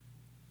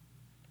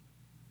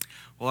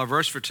Well, our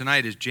verse for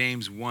tonight is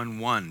James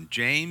 1:1.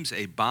 James,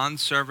 a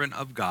bondservant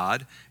of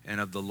God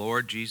and of the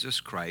Lord Jesus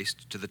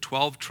Christ, to the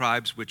 12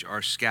 tribes which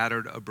are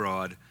scattered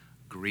abroad,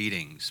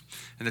 greetings.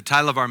 And the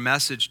title of our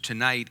message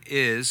tonight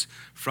is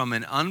From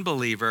an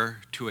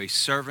Unbeliever to a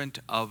Servant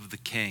of the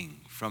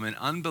King. From an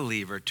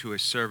unbeliever to a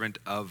servant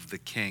of the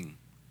King.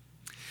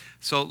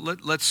 So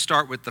let's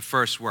start with the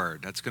first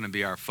word. That's going to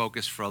be our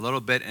focus for a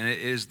little bit, and it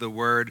is the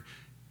word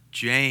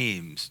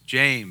James.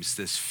 James,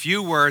 this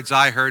few words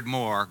I heard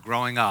more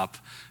growing up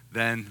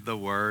than the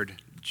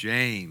word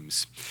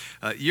James.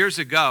 Years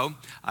ago,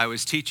 I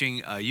was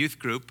teaching a youth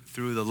group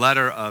through the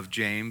letter of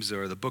James,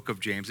 or the book of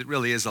James. It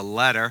really is a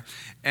letter.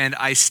 And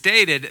I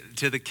stated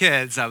to the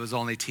kids, I was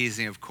only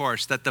teasing, of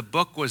course, that the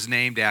book was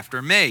named after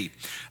me,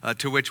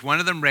 to which one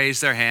of them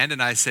raised their hand,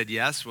 and I said,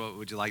 yes, well,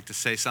 would you like to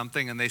say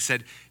something? And they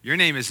said, your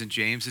name isn't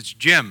James, it's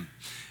Jim.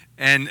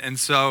 And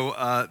so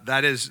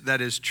that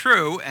is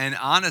true, and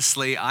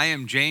honestly, I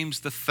am James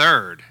the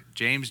Third,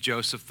 James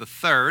Joseph the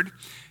Third.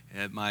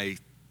 My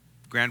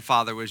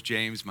grandfather was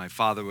James, my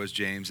father was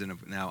James, and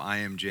now I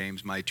am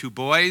James. My two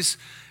boys,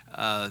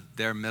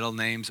 their middle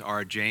names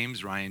are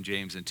James, Ryan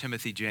James and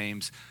Timothy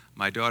James.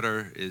 My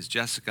daughter is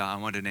Jessica. I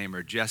wanted to name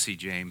her Jessie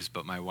James,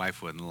 but my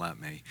wife wouldn't let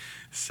me.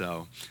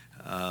 So,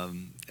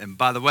 and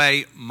by the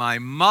way, my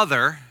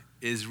mother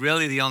is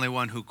really the only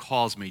one who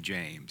calls me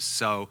James.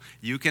 So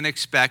you can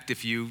expect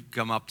if you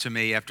come up to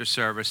me after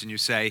service and you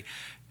say,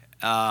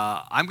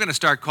 I'm going to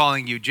start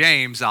calling you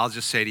James, I'll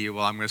just say to you,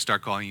 well, I'm going to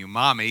start calling you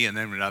Mommy, and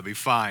then that'll be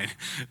fine,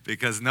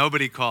 because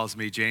nobody calls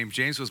me James.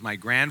 James was my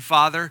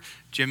grandfather,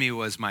 Jimmy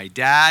was my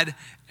dad,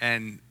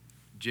 and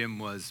Jim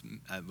was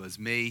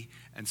me.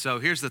 And so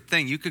here's the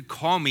thing, you could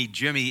call me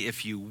Jimmy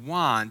if you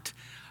want.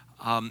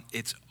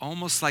 It's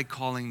almost like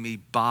calling me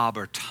Bob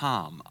or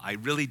Tom. I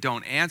really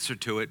don't answer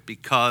to it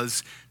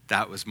because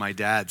that was my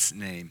dad's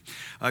name.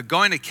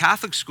 Going to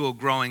Catholic school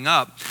growing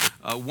up,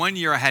 one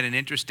year I had an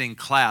interesting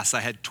class. I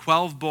had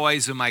 12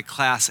 boys in my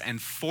class,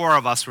 and 4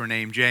 of us were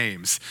named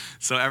James.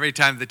 So every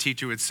time the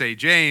teacher would say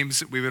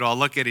James, we would all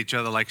look at each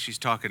other like, she's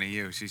talking to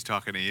you, she's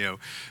talking to you.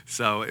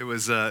 So it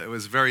was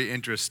very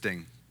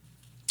interesting.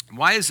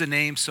 Why is the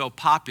name so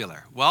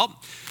popular?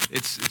 Well,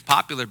 it's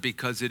popular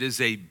because it is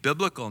a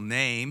biblical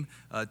name.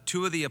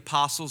 2 of the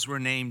apostles were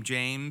named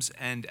James,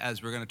 and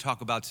as we're going to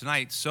talk about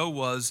tonight, so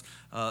was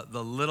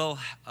the little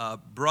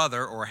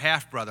brother, or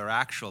half-brother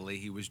actually.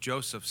 He was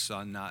Joseph's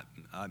son,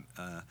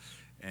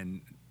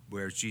 and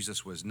whereas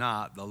Jesus was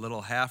not, the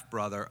little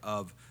half-brother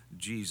of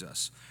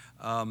Jesus.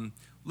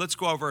 Let's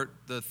go over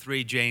the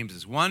 3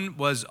 Jameses. One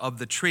was of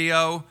the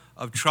trio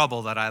of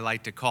trouble that I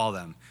like to call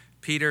them.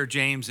 Peter,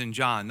 James, and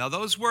John. Now,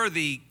 those were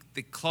the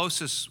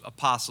closest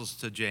apostles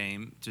to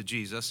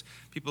Jesus.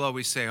 People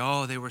always say,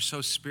 oh, they were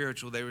so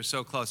spiritual, they were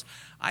so close.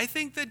 I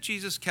think that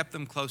Jesus kept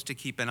them close to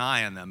keep an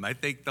eye on them. I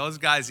think those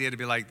guys, he had to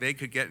be like, they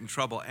could get in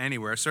trouble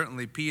anywhere.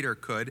 Certainly Peter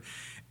could.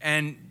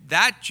 And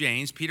that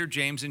James, Peter,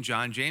 James, and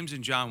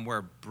John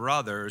were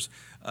brothers.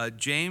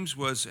 James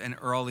was an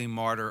early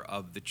martyr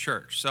of the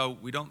church. So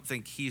we don't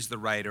think he's the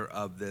writer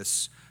of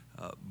this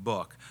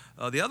book.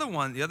 The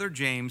other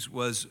James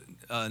was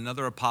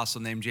another apostle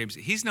named James.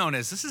 He's known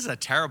as, this is a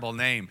terrible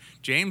name,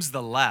 James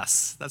the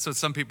Less. That's what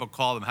some people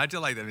call him. How'd you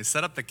like that? They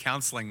set up the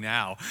counseling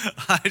now.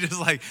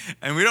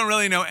 And we don't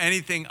really know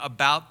anything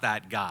about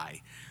that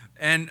guy.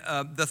 And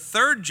the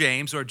third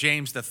James, or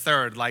James the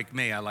Third, like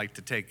me, I like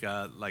to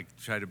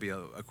try to be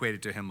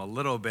equated to him a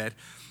little bit.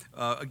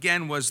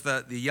 Again, was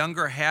the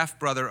younger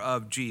half-brother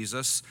of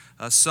Jesus,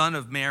 son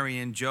of Mary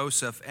and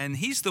Joseph, and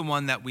he's the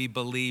one that we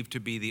believe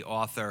to be the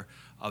author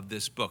of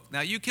this book.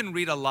 Now, you can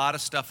read a lot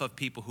of stuff of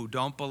people who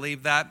don't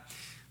believe that.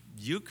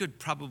 You could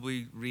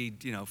probably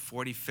read,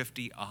 40,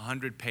 50,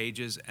 100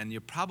 pages, and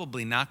you're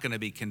probably not going to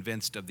be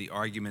convinced of the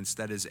arguments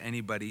that is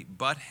anybody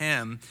but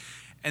him.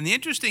 And the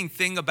interesting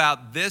thing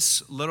about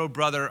this little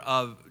brother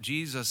of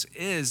Jesus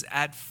is,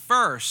 at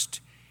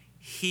first,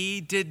 he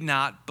did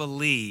not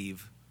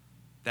believe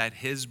that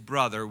his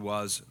brother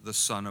was the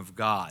Son of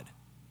God.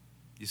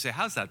 You say,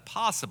 how's that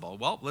possible?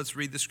 Well, let's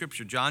read the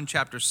scripture. John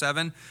chapter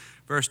 7,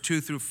 verse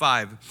 2 through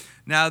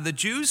 5. Now the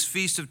Jews'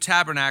 feast of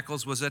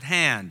tabernacles was at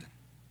hand.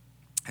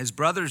 His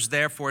brothers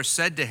therefore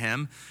said to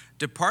him,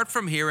 depart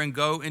from here and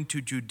go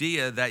into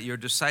Judea, that your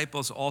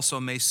disciples also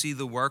may see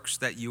the works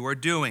that you are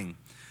doing.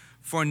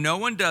 For no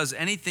one does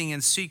anything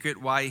in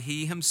secret while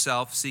he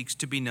himself seeks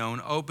to be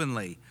known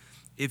openly.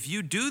 If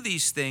you do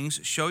these things,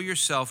 show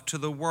yourself to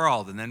the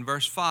world. And then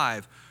verse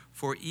 5,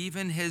 for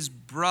even his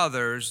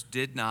brothers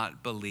did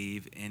not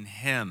believe in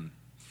him.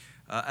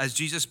 As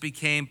Jesus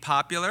became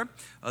popular,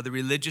 the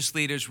religious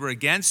leaders were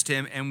against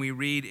him, and we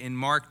read in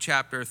Mark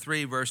chapter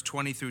 3, verse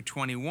 20 through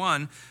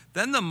 21,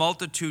 then the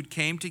multitude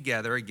came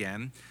together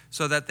again,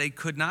 so that they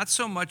could not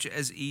so much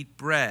as eat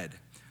bread.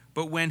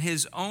 But when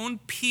his own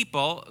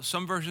people,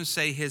 some versions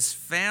say his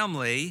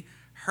family,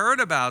 heard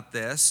about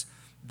this,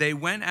 they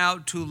went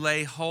out to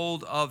lay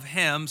hold of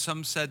him.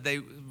 Some said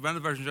one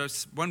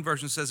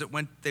version says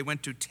they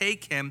went to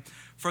take him,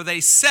 for they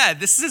said,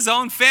 this is his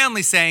own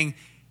family saying,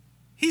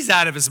 he's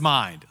out of his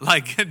mind.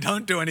 Like,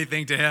 don't do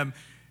anything to him.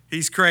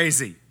 He's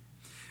crazy.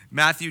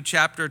 Matthew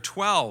chapter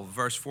 12,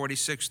 verse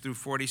 46 through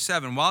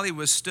 47. While he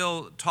was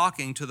still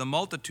talking to the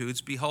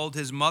multitudes, behold,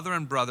 his mother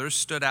and brothers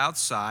stood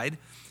outside,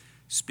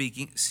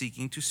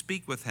 seeking to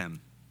speak with him.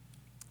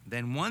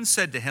 Then one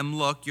said to him,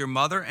 look, your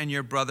mother and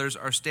your brothers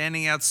are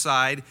standing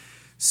outside,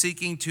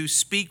 seeking to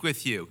speak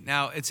with you.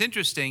 Now, it's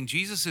interesting.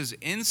 Jesus is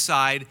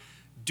inside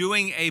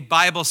doing a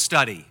Bible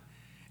study,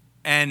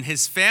 and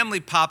his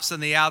family pops on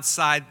the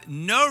outside.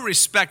 No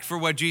respect for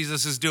what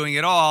Jesus is doing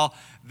at all.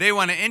 They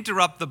want to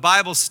interrupt the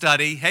Bible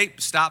study. Hey,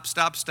 stop,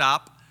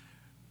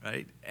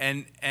 right?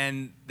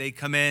 And they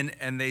come in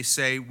and they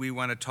say, we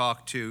want to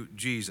talk to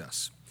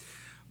Jesus.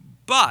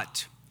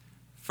 But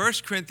 1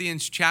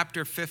 Corinthians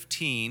chapter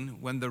 15,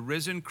 when the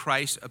risen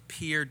Christ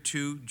appeared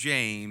to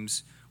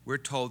James, we're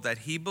told that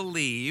he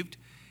believed,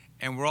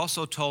 and we're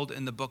also told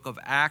in the book of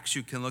Acts,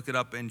 you can look it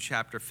up in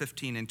chapter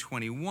 15 and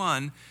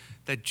 21,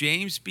 that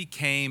James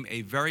became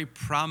a very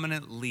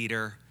prominent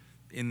leader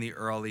in the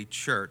early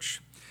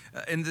church.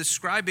 In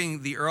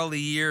describing the early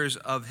years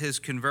of his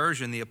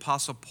conversion, the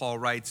Apostle Paul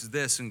writes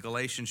this in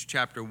Galatians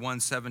chapter 1,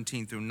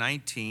 17 through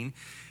 19.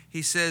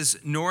 He says,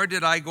 nor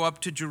did I go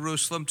up to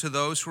Jerusalem to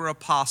those who were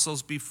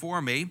apostles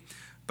before me,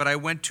 but I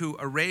went to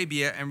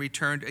Arabia and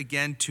returned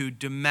again to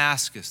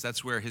Damascus.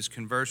 That's where his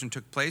conversion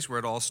took place, where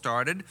it all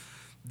started.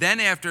 Then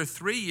after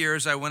 3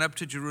 years, I went up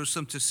to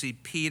Jerusalem to see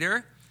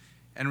Peter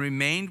and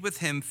remained with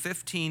him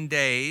 15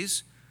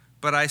 days,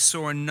 but I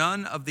saw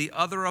none of the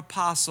other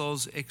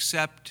apostles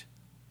except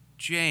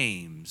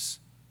James,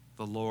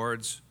 the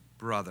Lord's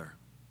brother.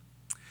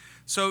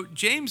 So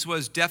James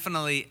was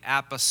definitely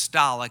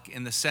apostolic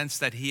in the sense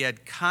that he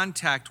had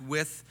contact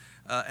with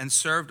and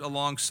served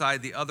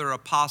alongside the other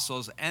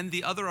apostles, and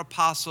the other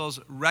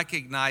apostles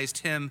recognized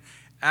him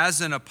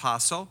as an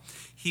apostle.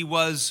 He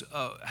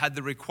had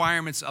the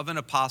requirements of an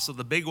apostle,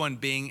 the big one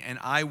being an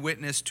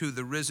eyewitness to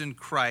the risen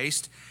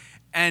Christ.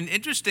 And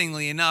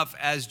interestingly enough,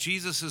 as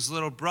Jesus'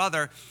 little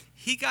brother,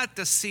 he got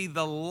to see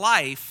the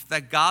life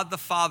that God the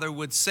Father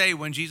would say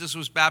when Jesus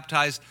was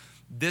baptized,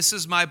 this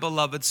is my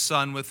beloved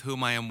Son with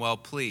whom I am well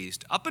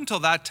pleased. Up until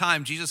that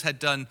time, Jesus had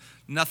done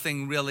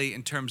nothing really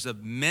in terms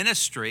of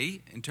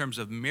ministry, in terms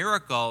of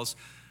miracles,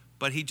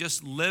 but he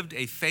just lived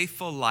a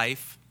faithful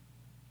life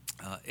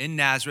in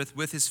Nazareth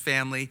with his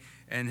family,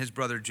 and his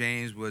brother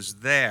James was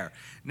there.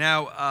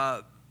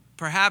 Now,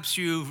 perhaps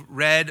you've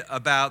read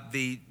about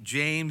the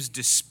James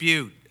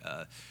dispute.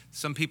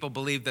 Some people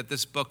believe that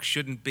this book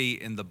shouldn't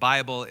be in the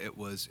Bible. It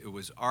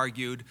was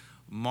argued.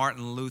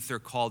 Martin Luther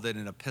called it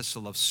an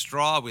epistle of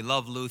straw. We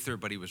love Luther,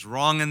 but he was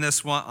wrong in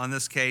this one, on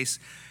this case.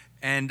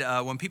 And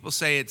when people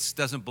say it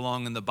doesn't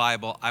belong in the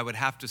Bible, I would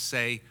have to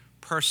say,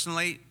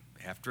 personally,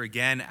 after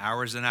again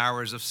hours and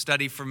hours of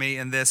study for me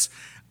in this,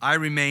 I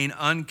remain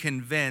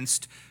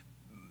unconvinced.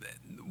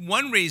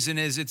 One reason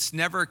is it's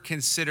never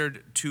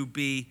considered to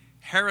be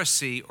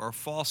heresy or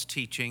false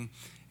teaching,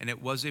 and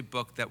it was a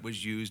book that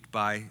was used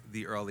by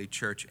the early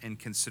church and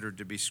considered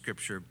to be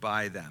scripture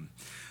by them.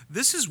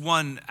 This is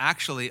one,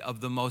 actually, of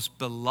the most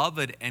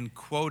beloved and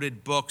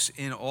quoted books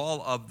in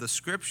all of the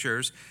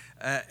scriptures.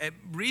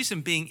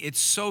 Reason being, it's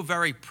so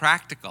very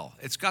practical.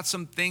 It's got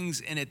some things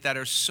in it that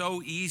are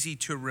so easy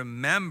to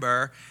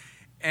remember,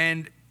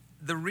 and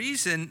the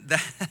reason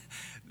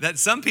that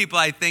some people,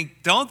 I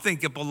think, don't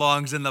think it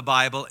belongs in the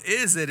Bible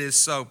is it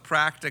is so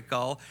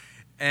practical.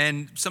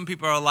 And some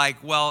people are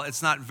like, well,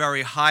 it's not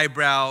very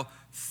highbrow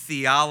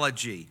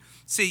theology.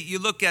 See, you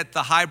look at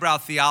the highbrow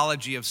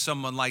theology of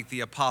someone like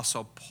the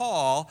Apostle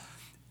Paul,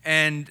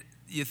 and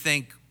you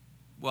think,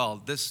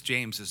 well, this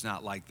James is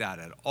not like that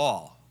at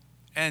all.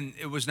 And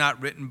it was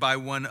not written by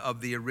one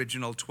of the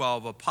original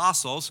 12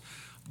 apostles,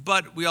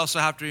 but we also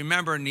have to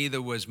remember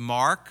neither was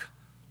Mark,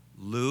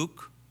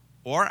 Luke,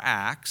 or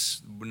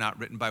Acts, were not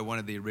written by one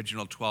of the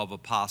original 12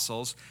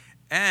 apostles.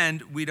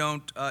 And we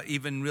don't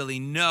even really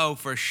know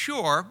for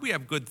sure, we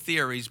have good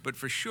theories, but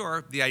for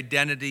sure, the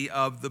identity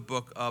of the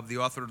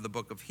author of the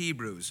book of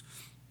Hebrews.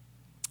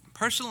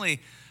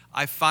 Personally,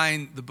 I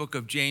find the book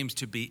of James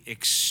to be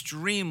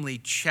extremely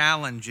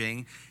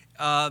challenging.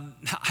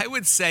 I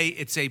would say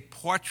it's a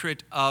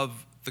portrait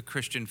of the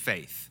Christian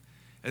faith,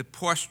 a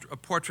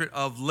portrait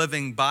of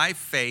living by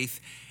faith,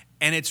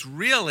 and it's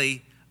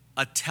really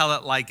a tell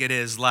it like it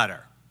is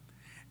letter.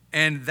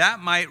 And that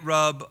might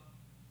rub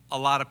a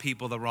lot of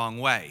people the wrong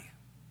way.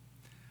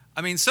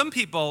 I mean, some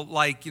people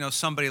like,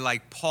 somebody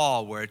like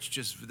Paul, where it's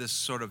just this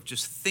sort of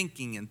just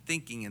thinking and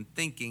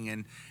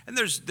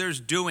there's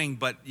doing,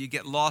 but you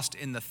get lost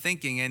in the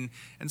thinking.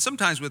 And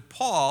sometimes with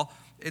Paul,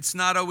 it's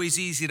not always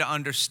easy to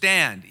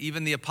understand.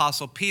 Even the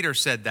Apostle Peter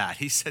said that.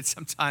 He said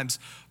sometimes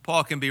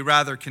Paul can be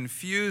rather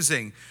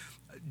confusing.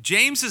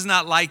 James is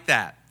not like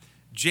that.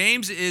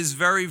 James is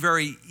very,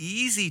 very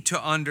easy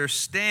to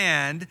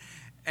understand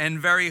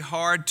and very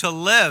hard to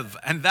live.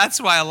 And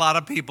that's why a lot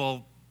of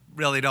people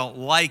really don't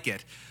like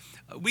it.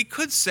 We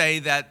could say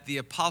that the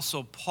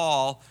Apostle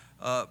Paul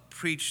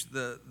preached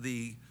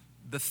the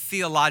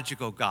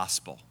theological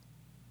gospel,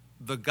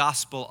 the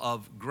gospel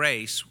of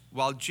grace,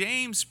 while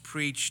James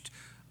preached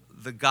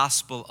the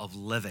gospel of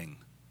living,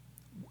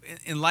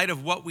 in light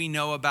of what we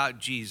know about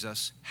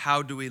Jesus,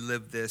 how do we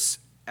live this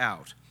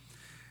out?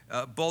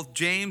 Both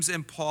James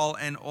and Paul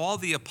and all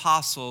the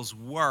apostles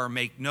were,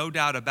 make no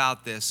doubt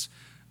about this,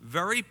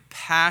 very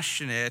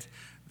passionate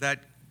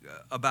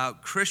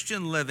about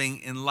Christian living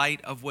in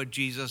light of what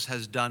Jesus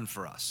has done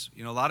for us.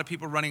 You know, a lot of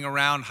people running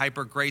around,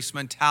 hyper grace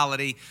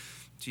mentality.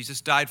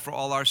 Jesus died for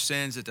all our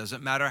sins. It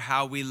doesn't matter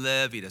how we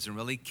live. He doesn't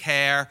really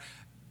care.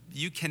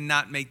 You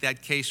cannot make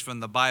that case from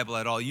the Bible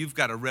at all. You've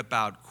got to rip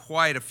out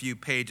quite a few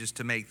pages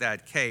to make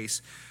that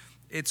case.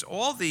 It's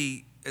also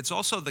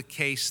the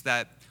case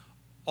that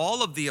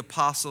all of the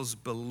apostles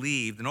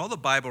believed, and all the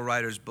Bible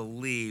writers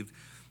believed,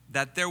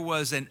 that there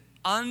was an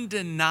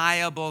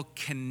undeniable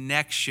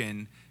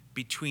connection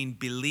between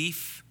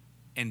belief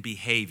and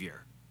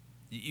behavior.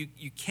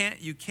 You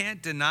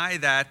can't deny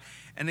that.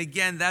 And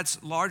again,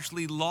 that's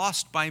largely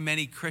lost by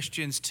many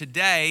Christians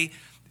today,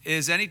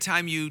 is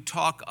anytime you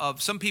talk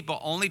of, some people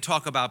only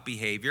talk about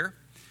behavior.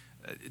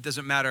 It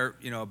doesn't matter,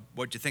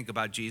 what you think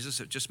about Jesus.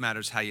 It just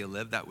matters how you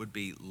live. That would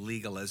be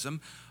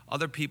legalism.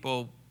 Other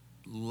people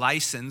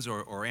license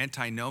or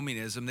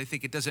antinomianism. They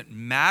think it doesn't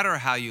matter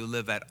how you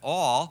live at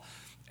all.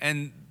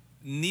 And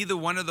neither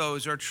one of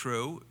those are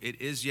true.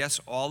 It is, yes,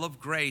 all of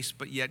grace,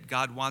 but yet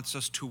God wants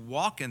us to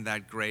walk in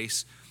that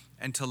grace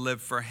and to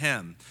live for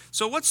Him.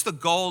 So what's the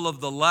goal of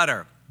the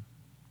letter?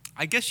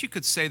 I guess you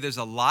could say there's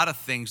a lot of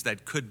things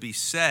that could be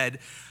said.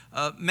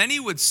 Many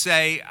would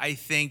say, I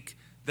think,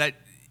 that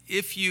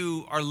if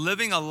you are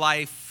living a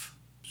life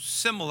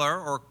similar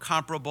or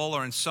comparable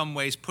or in some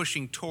ways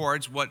pushing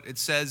towards what it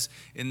says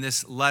in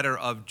this letter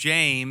of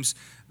James,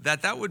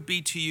 that would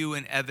be to you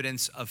an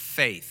evidence of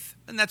faith.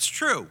 And that's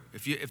true.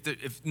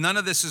 If none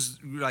of this is,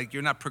 like,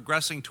 you're not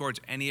progressing towards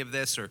any of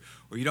this, or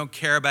you don't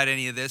care about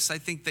any of this, I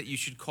think that you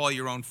should call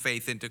your own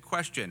faith into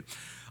question.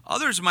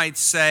 Others might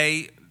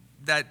say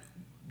that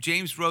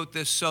James wrote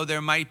this so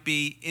there might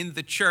be in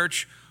the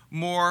church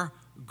more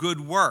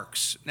good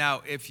works.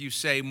 Now, if you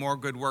say more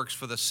good works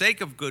for the sake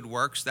of good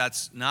works,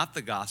 that's not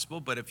the gospel.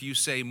 But if you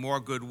say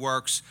more good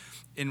works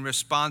in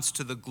response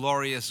to the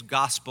glorious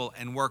gospel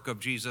and work of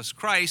Jesus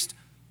Christ,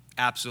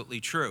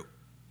 absolutely true.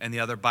 And the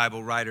other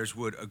Bible writers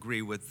would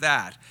agree with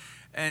that.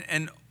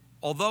 And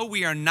although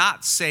we are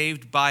not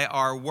saved by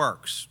our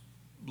works,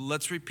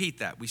 let's repeat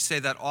that. We say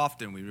that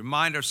often. We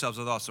remind ourselves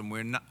of often.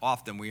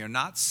 We are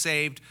not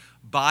saved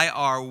by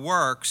our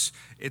works.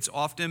 It's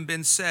often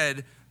been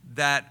said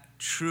that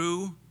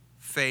true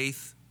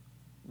faith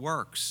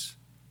works.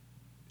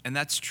 And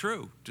that's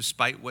true,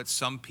 despite what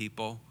some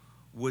people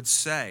would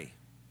say.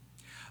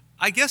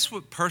 I guess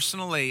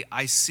personally,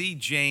 I see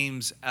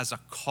James as a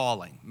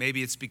calling.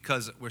 Maybe it's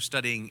because we're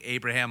studying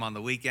Abraham on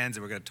the weekends,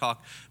 and we're going to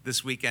talk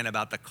this weekend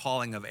about the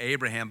calling of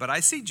Abraham. But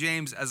I see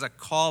James as a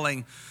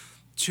calling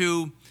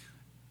to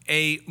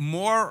a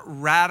more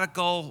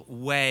radical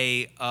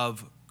way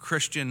of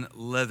Christian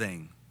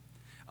living,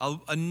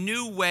 a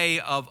new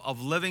way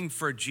of living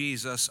for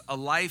Jesus, a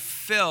life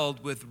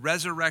filled with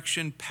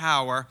resurrection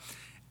power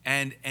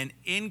and an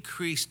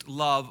increased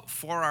love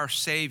for our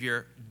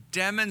Savior,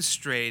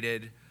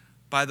 demonstrated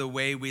by the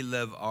way we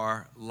live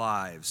our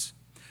lives.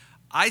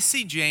 I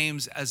see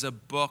James as a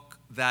book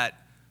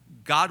that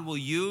God will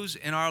use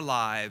in our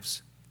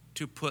lives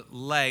to put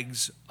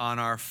legs on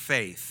our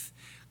faith.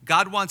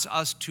 God wants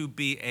us to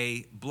be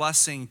a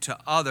blessing to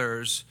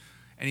others,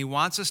 and He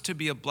wants us to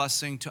be a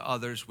blessing to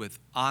others with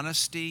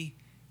honesty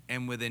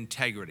and with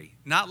integrity,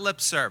 not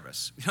lip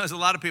service. There's a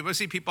lot of people, I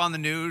see people on the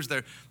news,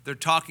 they're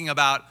talking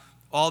about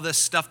all this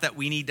stuff that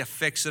we need to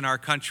fix in our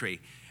country.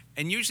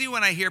 And usually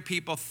when I hear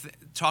people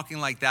talking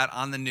like that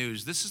on the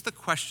news, this is the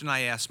question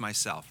I ask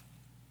myself.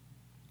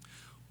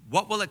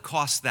 What will it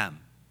cost them?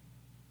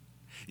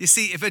 You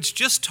see, if it's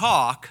just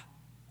talk,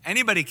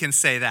 anybody can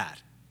say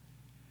that.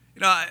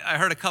 I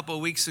heard a couple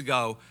of weeks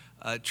ago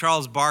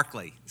Charles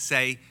Barkley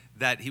say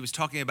that he was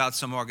talking about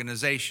some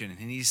organization,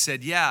 and he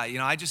said,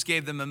 I just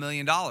gave them $1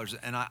 million,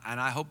 and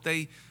I hope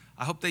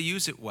they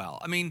use it well.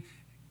 I mean,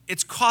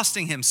 it's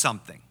costing him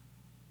something.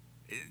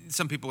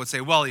 Some people would say,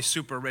 well, he's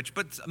super rich,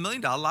 but $1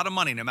 million, a lot of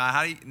money, no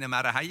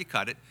matter how you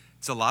cut it.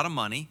 It's a lot of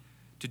money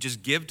to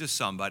just give to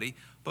somebody.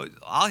 But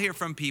I'll hear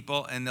from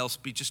people, and they'll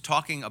be just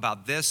talking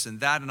about this and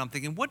that, and I'm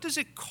thinking, what does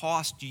it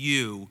cost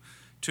you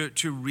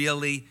to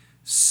really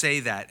say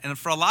that? And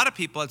for a lot of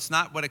people, it's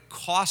not what it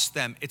costs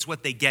them, it's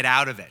what they get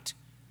out of it.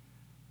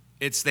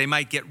 They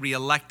might get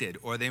reelected,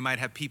 or they might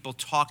have people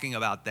talking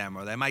about them,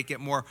 or they might get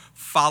more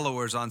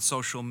followers on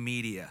social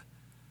media.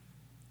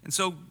 And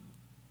so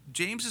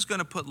James is going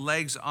to put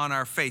legs on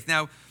our faith.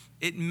 Now,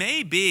 it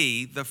may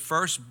be the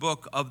first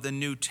book of the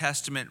New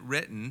Testament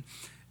written.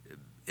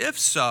 If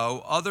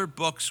so, other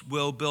books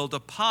will build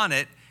upon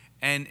it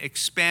and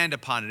expand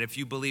upon it. If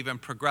you believe in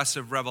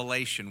progressive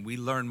revelation, we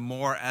learn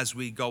more as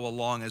we go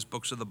along as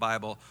books of the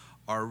Bible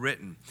are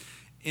written.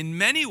 In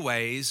many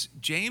ways,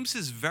 James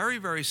is very,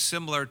 very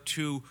similar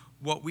to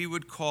what we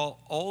would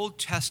call Old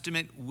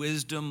Testament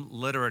wisdom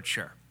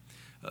literature.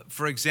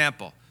 For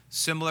example,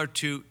 similar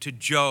to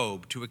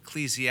Job, to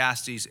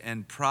Ecclesiastes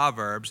and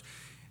Proverbs.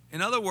 In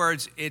other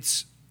words,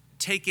 it's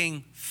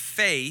taking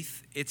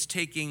faith it's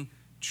taking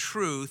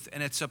truth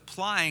and it's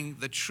applying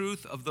the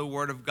truth of the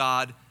Word of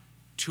God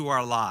to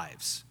our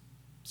lives.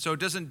 So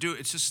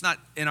it's just not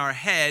in our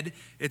head,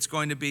 it's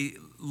going to be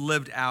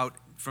lived out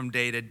from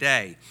day to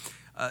day.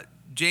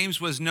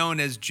 James was known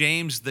as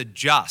James the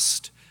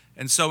Just.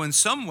 And so in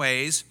some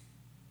ways,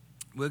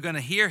 we're going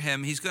to hear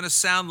him. He's going to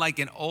sound like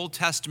an Old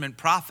Testament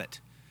prophet.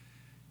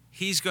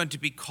 He's going to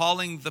be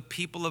calling the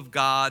people of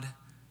God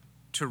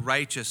to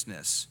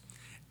righteousness.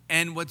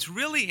 And what's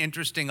really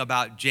interesting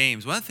about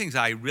James, one of the things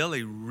I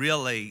really,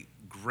 really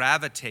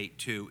gravitate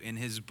to in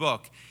his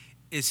book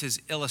is his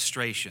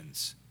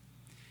illustrations.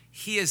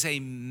 He is a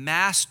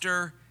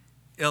master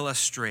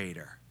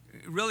illustrator.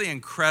 Really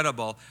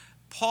incredible.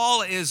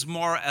 Paul is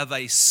more of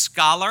a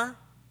scholar.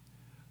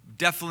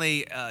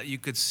 Definitely, you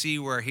could see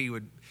where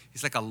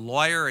he's like a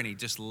lawyer and he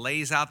just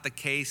lays out the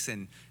case.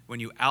 And when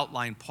you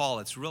outline Paul,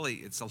 it's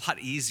a lot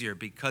easier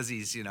because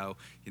he's,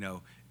 A1,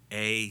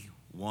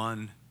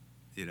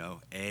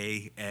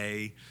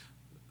 A,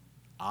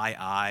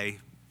 I,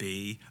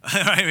 B.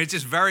 It's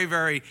just very,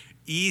 very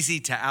easy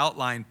to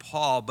outline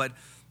Paul. But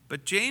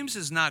James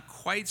is not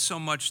quite so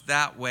much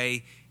that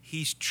way.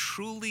 He's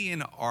truly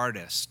an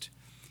artist.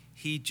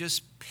 He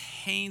just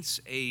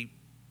paints a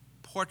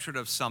portrait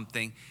of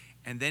something,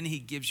 and then he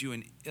gives you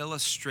an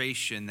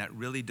illustration that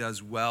really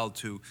does well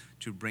to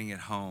bring it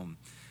home.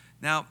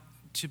 Now,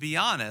 to be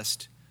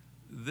honest,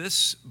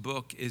 this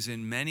book is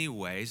in many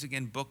ways,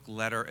 again, book,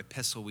 letter,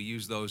 epistle, we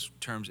use those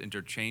terms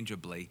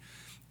interchangeably.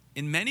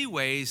 In many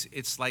ways,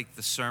 it's like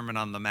the Sermon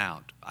on the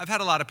Mount. I've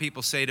had a lot of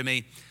people say to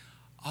me,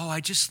 "Oh,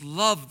 I just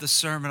love the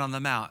Sermon on the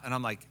Mount." And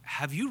I'm like,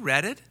 "Have you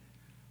read it?"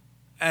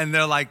 And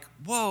they're like,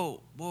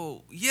 whoa,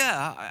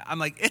 yeah. I'm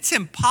like, it's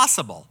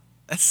impossible.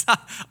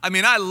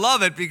 I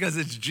love it because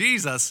it's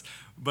Jesus,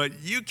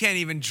 but you can't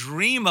even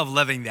dream of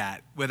living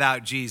that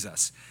without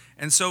Jesus.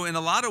 And so in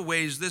a lot of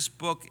ways, this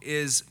book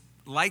is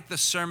like the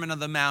Sermon on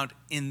the Mount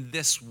in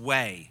this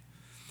way,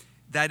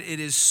 that it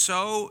is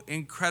so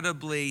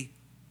incredibly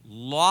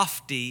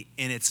lofty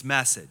in its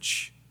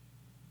message,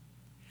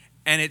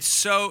 and it's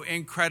so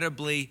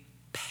incredibly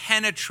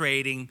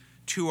penetrating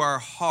to our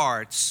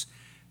hearts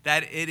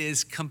that it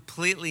is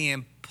completely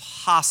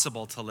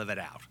impossible to live it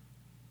out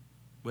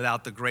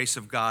without the grace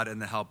of God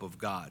and the help of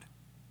God.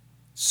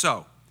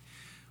 So,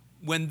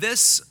 when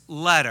this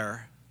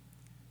letter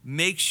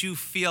makes you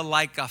feel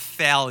like a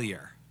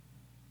failure,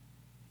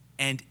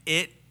 and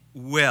it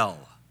will,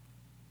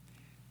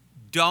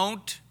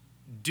 don't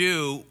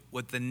do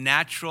what the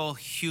natural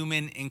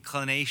human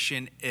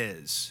inclination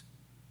is,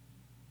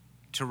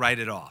 to write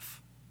it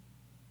off,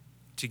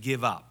 to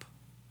give up,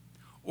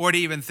 or to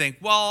even think,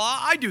 well,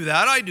 I do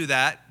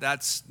that.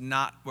 That's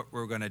not what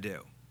we're going to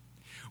do.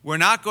 We're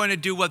not going to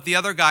do what the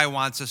other guy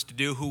wants us to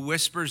do, who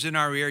whispers in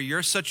our ear,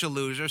 "You're such a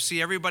loser. See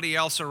everybody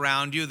else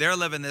around you. They're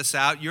living this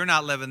out. You're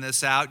not living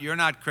this out. You're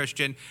not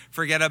Christian.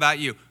 Forget about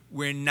you."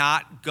 We're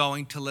not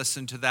going to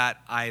listen to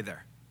that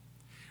either.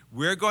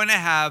 We're going to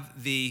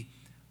have the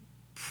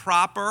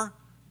proper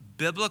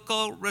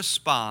biblical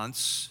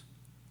response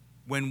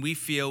when we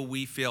feel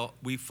we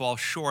fall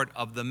short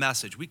of the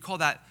message. We call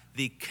that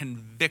the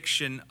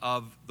conviction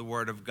of the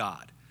Word of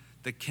God,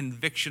 the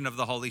conviction of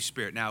the Holy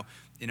Spirit. Now,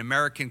 in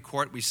American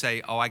court, we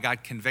say, "Oh, I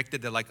got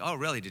convicted." They're like, "Oh,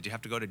 really? Did you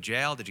have to go to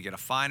jail? Did you get a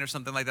fine or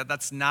something like that?"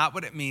 That's not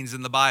what it means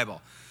in the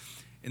Bible.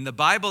 In the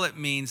Bible, it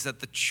means that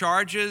the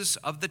charges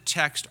of the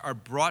text are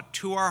brought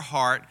to our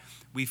heart.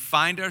 We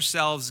find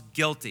ourselves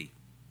guilty.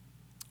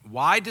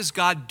 Why does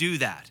God do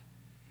that?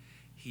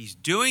 He's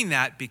doing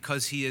that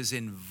because he is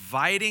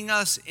inviting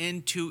us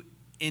into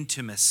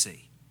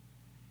intimacy.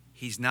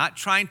 He's not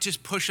trying to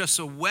push us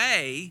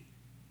away.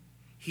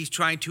 He's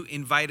trying to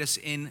invite us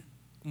in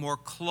more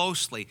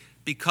closely,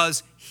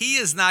 because he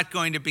is not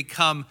going to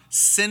become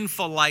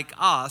sinful like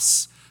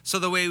us. So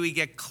the way we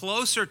get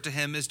closer to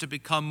him is to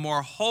become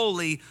more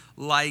holy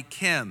like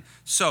him.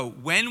 So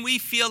when we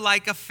feel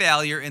like a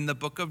failure in the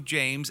book of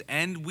James,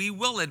 and we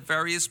will at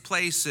various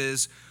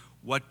places,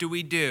 what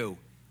do?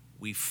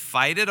 We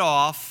fight it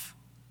off,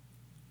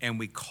 and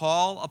we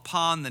call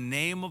upon the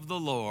name of the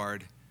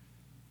Lord,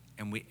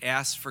 and we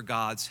ask for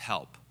God's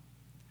help.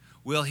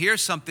 We'll hear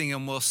something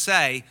and we'll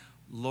say,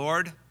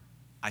 "Lord,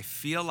 I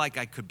feel like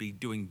I could be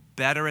doing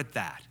better at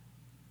that.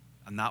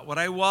 I'm not what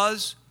I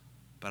was,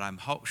 but I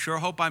sure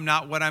hope I'm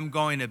not what I'm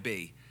going to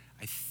be.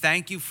 I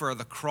thank you for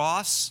the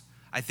cross.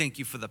 I thank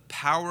you for the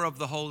power of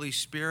the Holy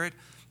Spirit.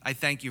 I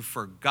thank you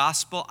for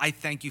gospel. I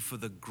thank you for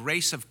the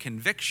grace of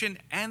conviction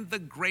and the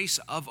grace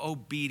of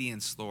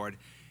obedience, Lord.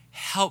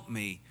 Help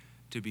me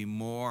to be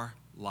more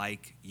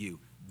like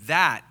you."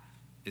 That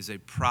is a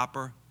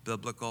proper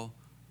biblical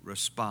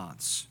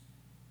response.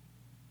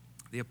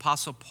 The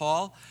Apostle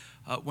Paul,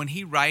 when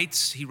he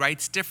writes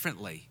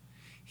differently.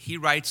 He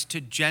writes to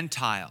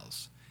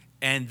Gentiles,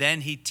 and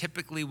then he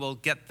typically will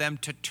get them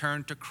to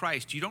turn to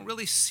Christ. You don't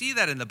really see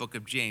that in the book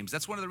of James.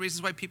 That's one of the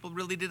reasons why people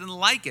really didn't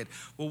like it.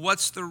 Well,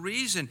 what's the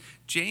reason?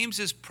 James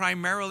is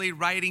primarily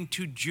writing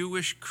to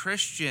Jewish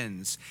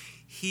Christians.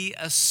 He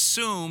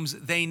assumes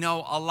they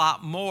know a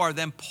lot more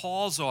than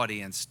Paul's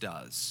audience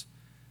does.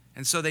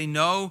 And so they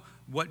know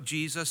what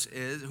Jesus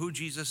is, who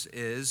Jesus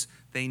is.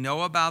 They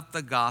know about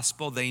the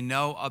gospel. They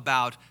know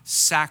about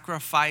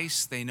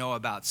sacrifice. They know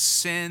about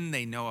sin.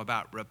 They know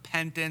about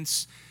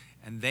repentance.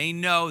 And they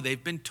know,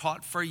 they've been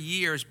taught for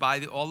years by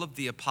all of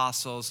the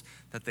apostles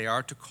that they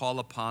are to call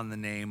upon the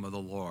name of the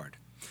Lord.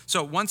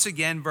 So once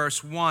again,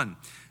 verse 1,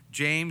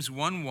 James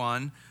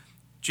 1:1,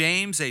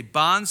 James, a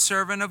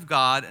bondservant of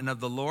God and of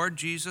the Lord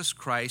Jesus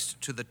Christ,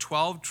 to the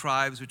 12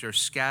 tribes which are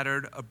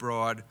scattered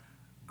abroad,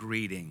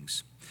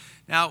 greetings.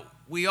 Now,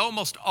 we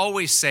almost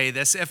always say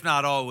this, if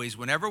not always,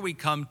 whenever we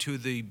come to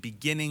the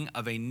beginning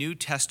of a New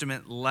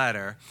Testament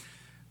letter,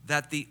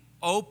 that the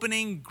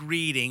opening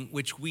greeting,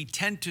 which we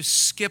tend to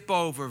skip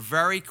over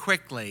very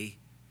quickly,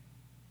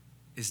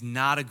 is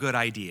not a good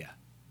idea.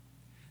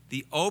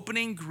 The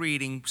opening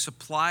greeting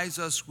supplies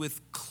us with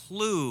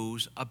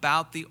clues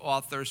about the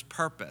author's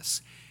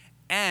purpose.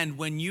 And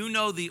when you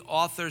know the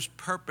author's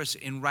purpose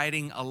in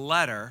writing a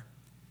letter,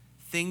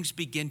 things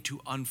begin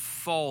to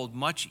unfold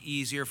much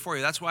easier for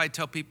you. That's why I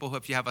tell people,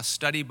 if you have a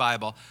study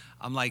Bible,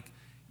 I'm like,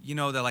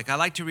 they're like, I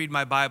like to read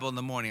my Bible in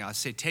the morning. I'll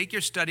say, take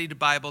your study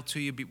Bible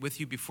with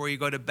you before you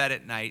go to bed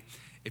at night.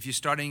 If you're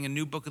starting a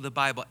new book of the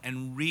Bible,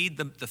 and read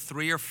the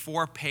 3 or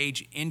 4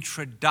 page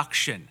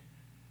introduction,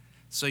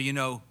 so you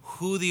know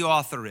who the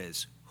author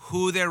is,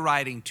 who they're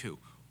writing to,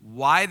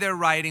 why they're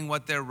writing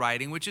what they're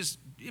writing, which is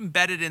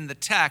embedded in the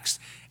text,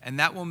 and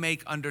that will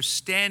make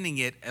understanding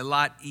it a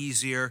lot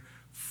easier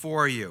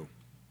for you.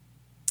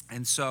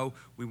 And so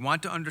we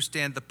want to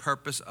understand the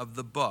purpose of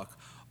the book.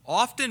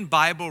 Often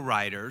Bible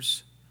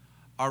writers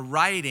are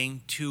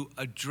writing to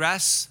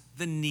address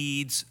the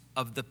needs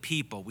of the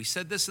people. We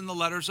said this in the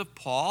letters of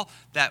Paul,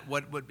 that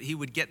he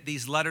would get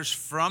these letters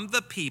from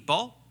the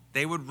people.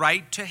 They would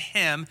write to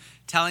him,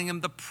 telling him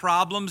the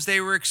problems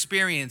they were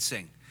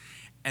experiencing.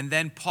 And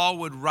then Paul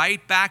would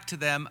write back to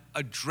them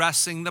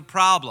addressing the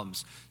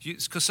problems.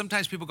 Because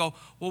sometimes people go,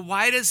 well,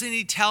 why doesn't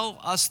he tell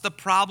us the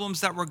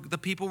problems that the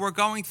people were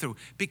going through?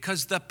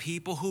 Because the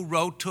people who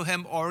wrote to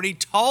him already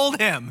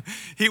told him.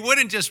 He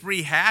wouldn't just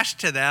rehash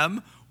to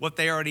them what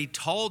they already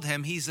told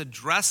him. He's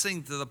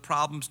addressing the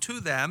problems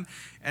to them,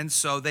 and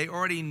so they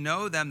already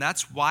know them.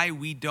 That's why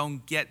we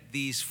don't get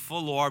these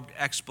full-orbed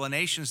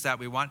explanations that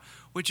we want,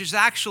 which is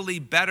actually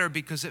better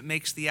because it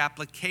makes the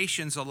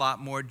applications a lot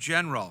more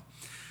general.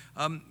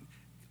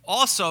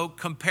 Also,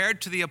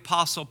 compared to the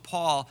Apostle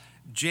Paul,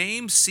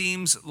 James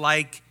seems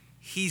like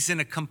he's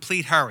in a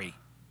complete hurry.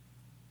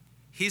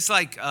 He's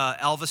like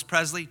Elvis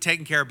Presley,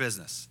 taking care of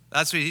business.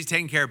 That's what he's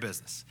taking care of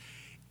business.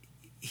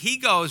 He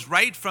goes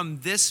right from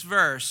this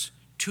verse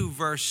to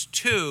verse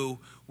 2,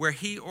 where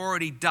he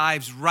already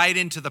dives right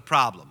into the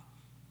problem.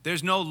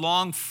 There's no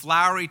long,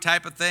 flowery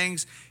type of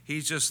things.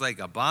 He's just like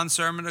a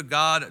bondservant of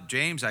God.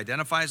 James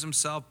identifies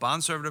himself,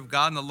 bondservant of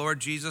God and the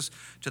Lord Jesus,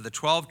 to the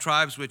 12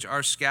 tribes which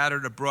are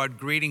scattered abroad.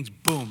 Greetings.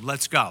 Boom.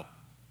 Let's go.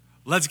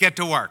 Let's get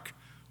to work.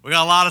 We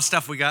got a lot of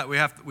stuff we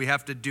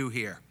have to do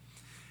here.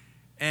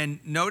 And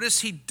notice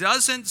he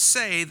doesn't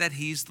say that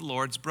he's the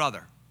Lord's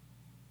brother,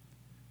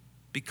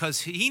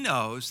 because he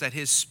knows that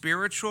his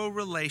spiritual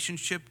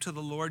relationship to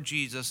the Lord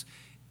Jesus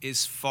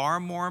is far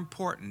more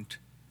important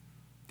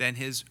than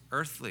his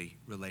earthly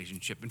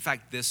relationship. In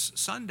fact, this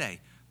Sunday,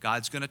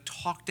 God's going to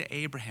talk to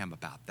Abraham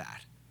about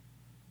that.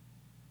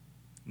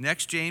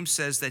 Next, James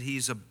says that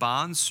he's a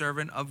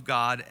bondservant of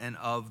God and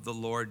of the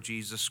Lord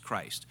Jesus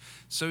Christ.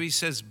 So he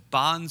says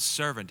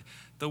bondservant.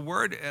 The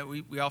word,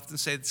 we often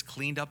say it's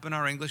cleaned up in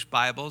our English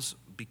Bibles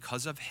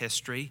because of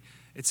history.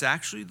 It's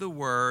actually the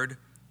word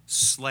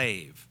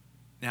slave.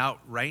 Now,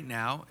 right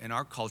now, in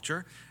our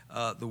culture,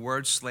 the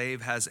word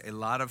slave has a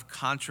lot of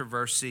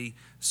controversy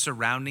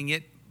surrounding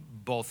it,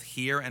 both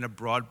here and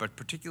abroad, but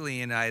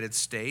particularly in the United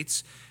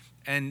States.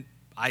 And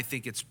I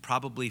think it's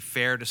probably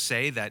fair to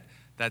say that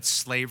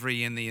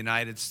slavery in the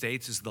United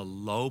States is the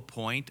low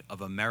point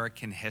of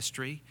American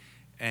history.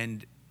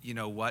 And you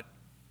know what?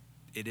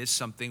 It is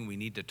something we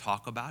need to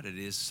talk about. It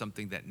is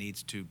something that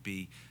needs to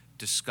be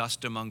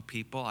discussed among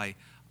people. I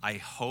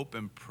hope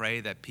and pray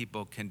that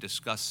people can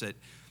discuss it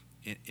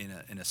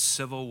in a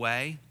civil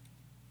way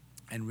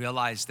and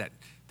realize that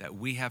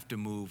we have to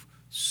move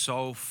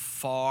so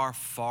far,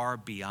 far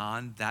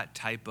beyond that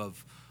type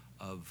of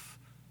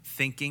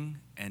thinking,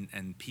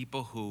 and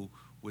people who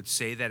would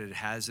say that it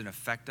has an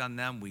effect on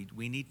them.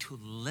 We need to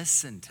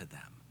listen to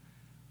them.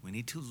 We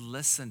need to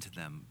listen to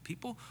them.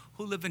 People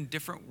who live in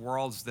different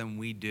worlds than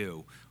we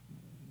do,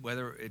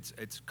 whether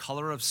it's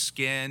color of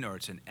skin, or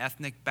it's an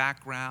ethnic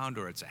background,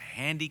 or it's a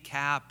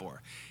handicap,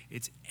 or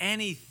it's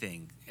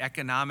anything,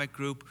 economic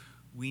group,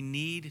 we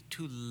need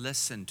to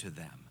listen to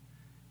them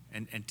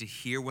and to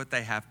hear what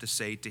they have to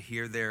say, to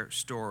hear their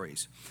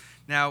stories.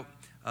 Now,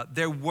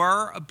 there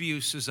were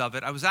abuses of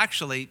it. I was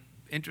actually,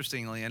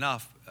 interestingly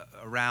enough,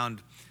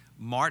 around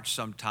March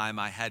sometime,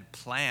 I had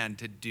planned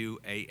to do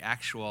an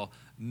actual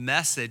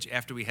message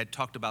after we had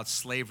talked about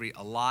slavery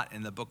a lot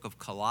in the book of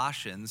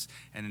Colossians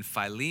and in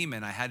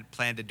Philemon. I had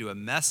planned to do a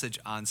message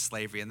on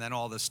slavery, and then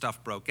all this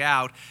stuff broke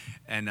out,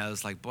 and I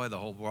was like, boy, the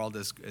whole world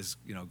is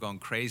going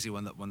crazy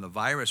when the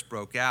virus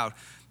broke out.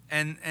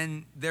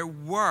 And there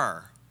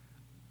were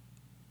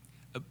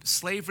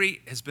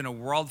Slavery has been a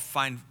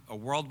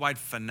worldwide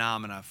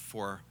phenomena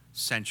for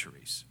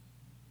centuries.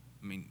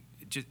 I mean,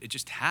 it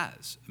just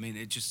has. I mean,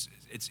 it's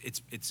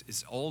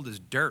as old as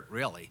dirt,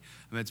 really.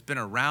 I mean, it's been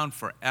around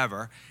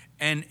forever,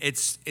 and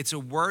it's a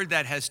word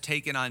that has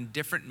taken on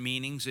different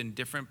meanings in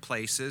different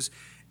places.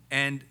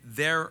 And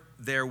there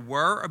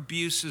were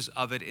abuses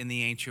of it in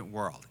the ancient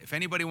world. If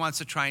anybody wants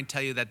to try and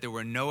tell you that there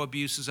were no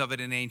abuses of it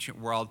in the ancient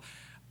world,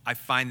 I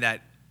find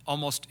that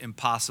almost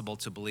impossible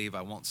to believe.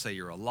 I won't say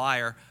you're a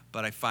liar,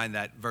 but I find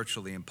that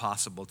virtually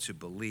impossible to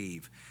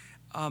believe.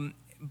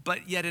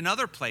 But yet in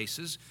other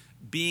places,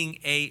 being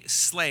a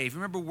slave,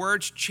 remember,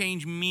 words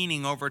change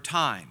meaning over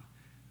time.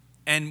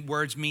 And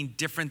words mean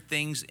different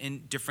things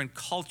in different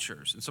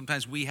cultures. And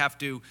sometimes we have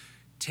to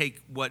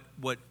take what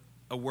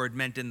a word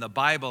meant in the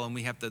Bible, and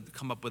we have to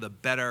come up with a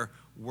better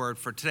word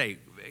for today.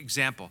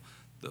 Example,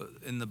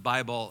 in the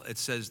Bible, it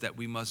says that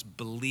we must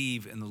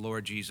believe in the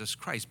Lord Jesus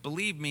Christ.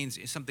 Believe means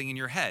something in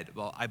your head.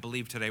 Well, I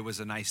believe today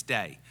was a nice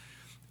day.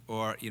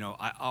 Or,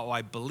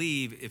 I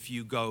believe if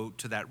you go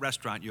to that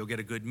restaurant, you'll get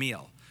a good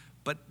meal.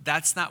 But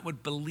that's not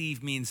what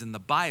believe means in the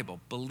Bible.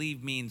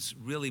 Believe means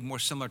really more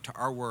similar to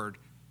our word,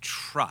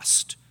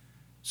 trust.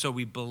 So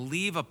we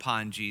believe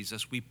upon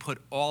Jesus. We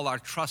put all our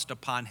trust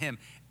upon him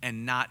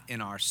and not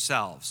in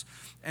ourselves.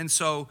 And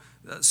so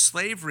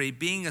slavery,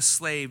 being a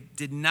slave,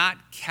 did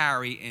not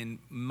carry in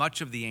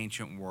much of the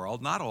ancient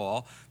world, not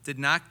all, did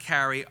not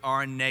carry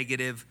our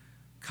negative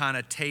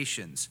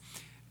connotations.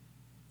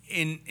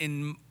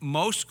 In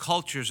most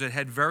cultures, it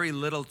had very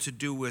little to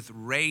do with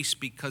race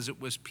because it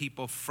was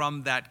people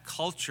from that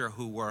culture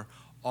who were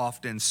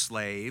often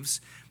slaves.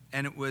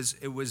 And it was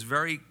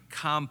very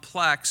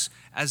complex,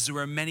 as there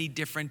were many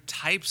different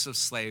types of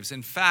slaves.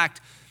 In fact,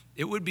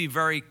 it would be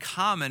very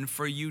common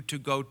for you to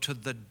go to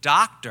the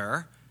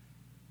doctor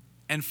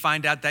and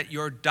find out that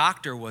your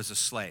doctor was a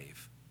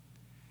slave.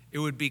 It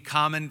would be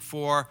common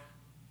for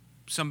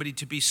somebody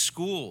to be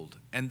schooled,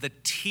 and the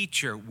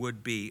teacher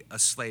would be a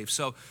slave.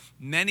 So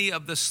many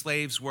of the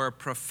slaves were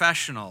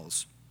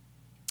professionals.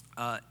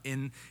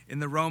 In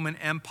the Roman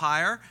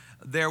Empire,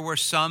 there were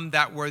some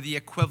that were the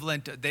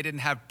equivalent. They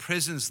didn't have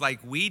prisons like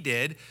we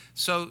did,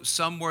 so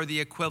some were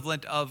the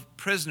equivalent of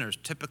prisoners.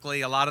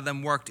 Typically, a lot of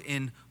them worked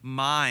in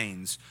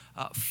mines.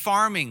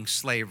 Farming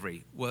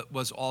slavery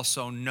was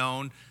also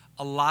known.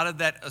 A lot of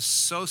that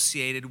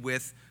associated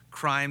with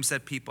crimes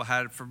that people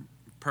had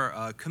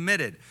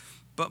committed.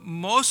 But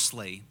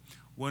mostly,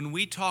 when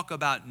we talk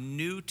about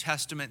New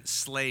Testament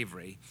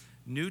slavery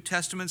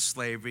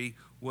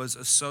was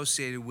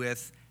associated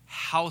with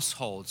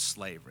household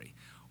slavery.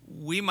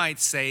 We might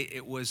say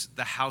it was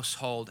the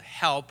household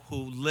help who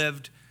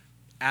lived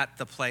at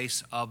the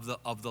place of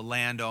the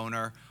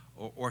landowner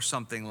or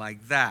something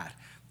like that.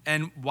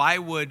 And why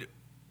would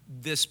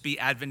this be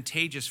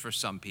advantageous for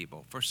some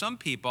people? For some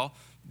people,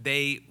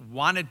 they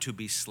wanted to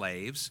be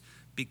slaves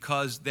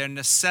because their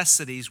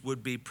necessities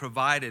would be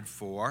provided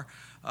for.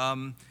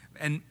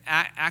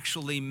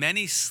 Actually,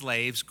 many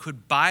slaves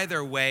could buy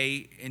their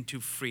way into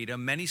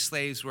freedom. Many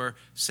slaves were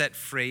set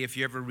free. If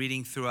you're ever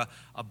reading through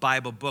a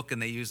Bible book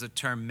and they use the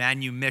term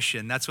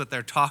manumission, that's what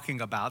they're talking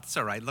about. It's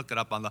all right. Look it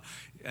up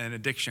in a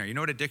dictionary. You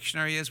know what a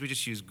dictionary is? We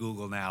just use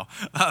Google now.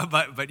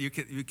 But you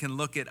can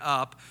look it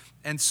up.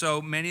 And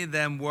so many of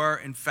them were,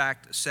 in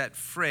fact, set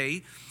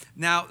free.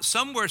 Now,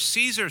 some were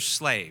Caesar's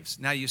slaves.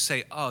 Now you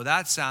say, oh,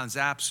 that sounds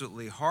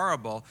absolutely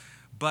horrible.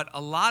 But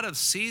a lot of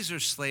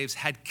Caesar's slaves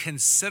had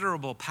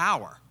considerable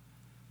power.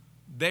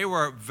 They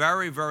were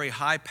very, very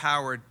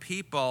high-powered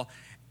people,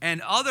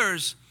 and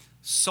others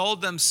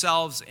sold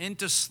themselves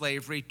into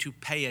slavery to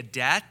pay a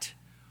debt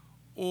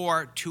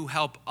or to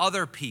help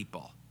other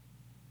people,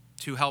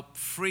 to help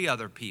free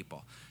other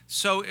people.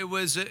 So it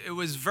was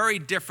very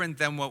different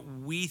than what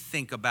we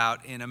think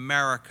about in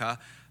America,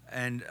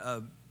 and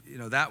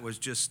that was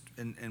just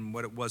in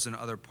what it was in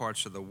other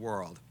parts of the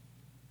world.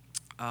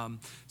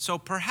 So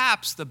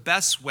perhaps the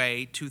best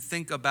way to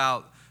think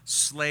about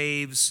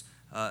slaves,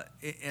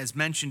 as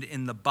mentioned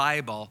in the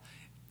Bible,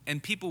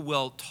 and people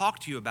will talk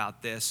to you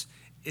about this,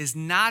 is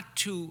not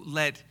to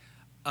let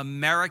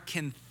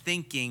American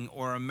thinking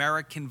or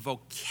American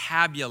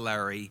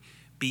vocabulary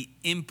be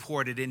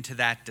imported into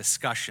that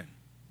discussion.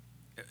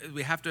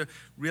 We have to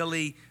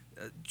really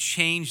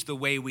change the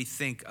way we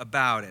think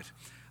about it.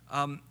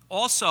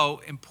 Also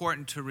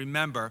important to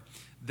remember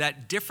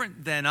that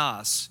different than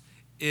us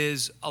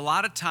is a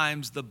lot of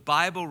times the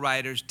Bible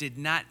writers did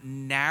not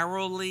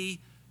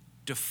narrowly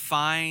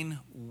define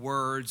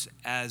words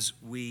as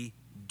we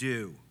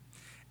do.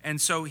 And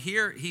so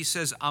here he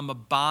says, I'm a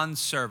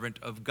bondservant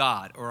of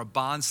God, or a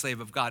bondslave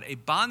of God. A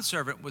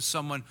bondservant was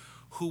someone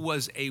who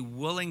was a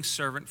willing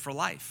servant for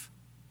life.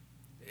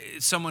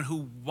 Someone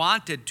who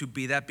wanted to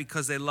be that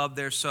because they loved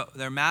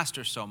their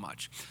master so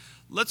much.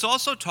 Let's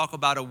also talk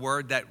about a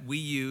word that we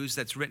use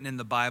that's written in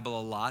the Bible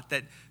a lot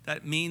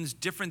that means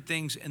different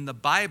things in the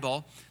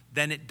Bible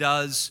than it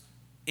does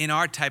in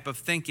our type of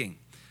thinking.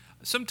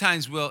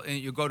 Sometimes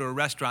you go to a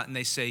restaurant and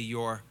they say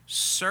your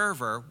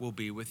server will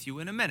be with you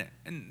in a minute.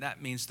 And that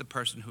means the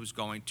person who's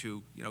going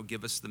to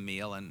give us the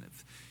meal. And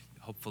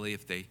hopefully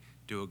if they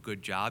do a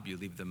good job, you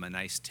leave them a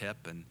nice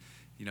tip. And,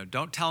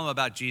 don't tell them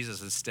about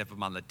Jesus and stiff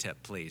them on the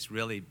tip, please.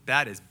 Really,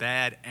 that is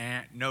bad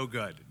and no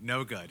good.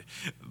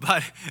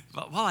 But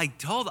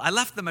I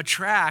left them a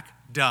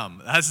track.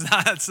 Dumb.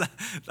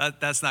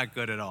 That's not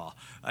good at all.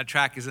 A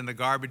track is in the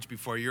garbage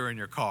before you're in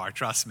your car.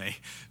 Trust me.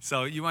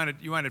 So you want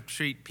to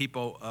treat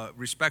people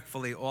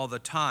respectfully all the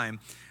time.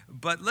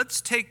 But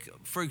let's take,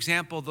 for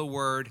example, the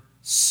word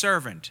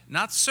servant,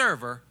 not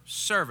server,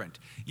 servant.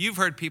 You've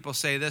heard people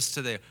say this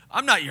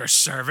I'm not your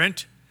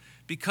servant,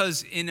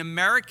 because in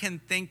American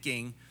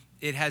thinking,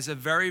 it has a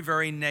very,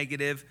 very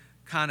negative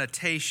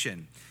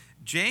connotation.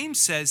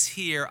 James says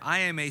here, I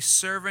am a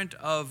servant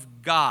of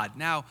God.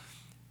 Now,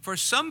 for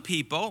some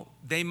people,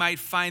 they might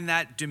find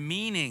that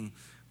demeaning,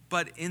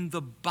 but in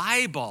the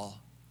Bible,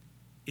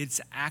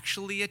 it's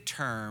actually a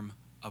term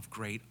of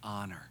great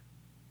honor.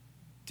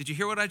 Did you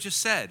hear what I just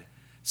said?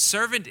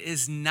 Servant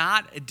is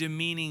not a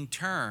demeaning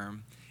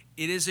term.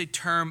 It is a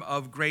term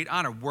of great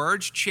honor.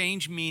 Words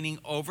change meaning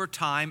over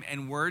time,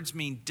 and words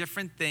mean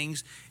different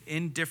things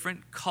in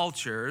different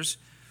cultures.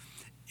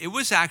 It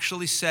was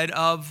actually said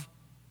of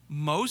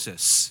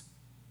Moses.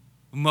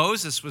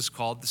 Moses was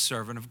called the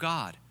servant of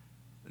God.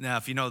 Now,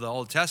 if you know the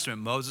Old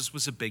Testament, Moses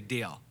was a big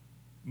deal.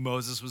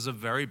 Moses was a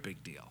very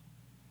big deal.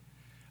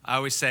 I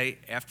always say,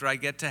 after I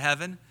get to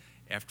heaven,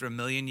 after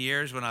 1,000,000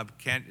 years, when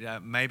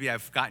maybe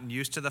I've gotten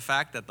used to the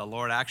fact that the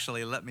Lord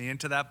actually let me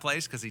into that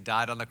place because he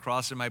died on the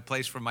cross in my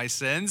place for my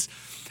sins,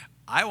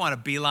 I want to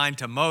beeline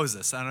to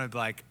Moses. And I'm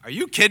like, are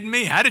you kidding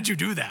me? How did you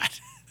do that?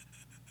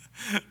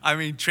 I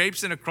mean,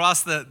 traipsing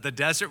across the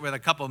desert with a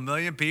couple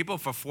million people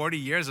for 40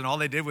 years and all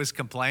they did was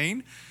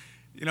complain.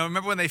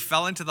 Remember when they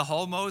fell into the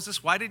hole,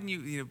 Moses? Why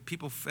didn't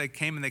people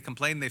came and they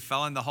complained they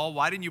fell in the hole.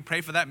 Why didn't you pray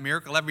for that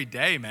miracle every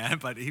day, man?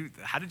 But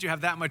how did you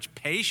have that much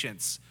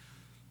patience?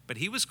 But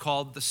he was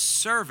called the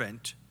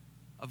servant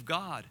of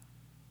God.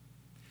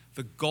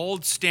 The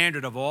gold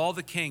standard of all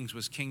the kings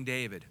was King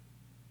David.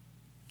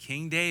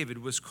 King David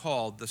was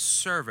called the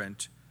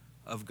servant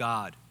of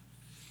God.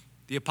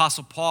 The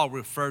Apostle Paul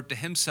referred to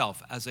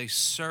himself as a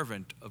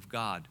servant of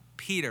God.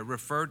 Peter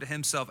referred to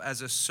himself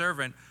as a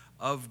servant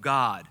of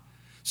God.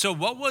 So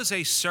what was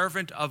a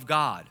servant of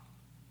God?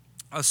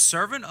 A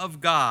servant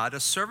of God, a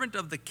servant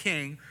of the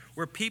king,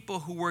 were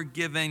people who were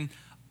given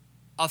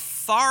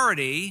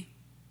authority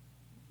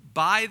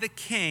by the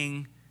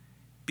king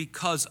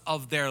because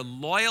of their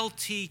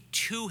loyalty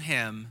to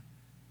him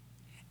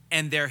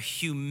and their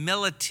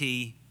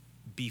humility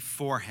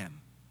before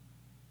him.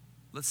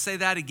 Let's say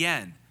that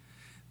again.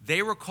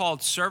 They were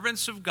called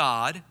servants of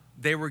God.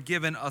 They were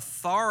given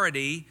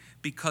authority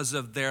because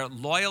of their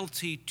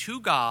loyalty to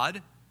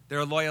God,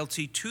 their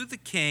loyalty to the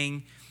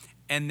king,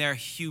 and their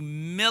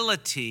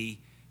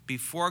humility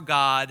before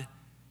God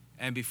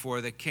and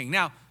before the king.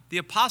 Now, the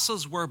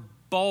apostles were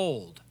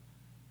bold.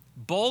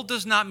 Bold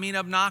does not mean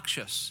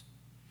obnoxious.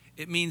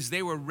 It means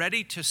they were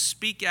ready to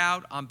speak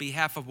out on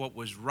behalf of what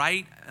was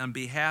right, on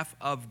behalf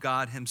of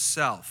God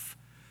himself.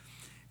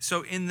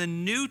 So in the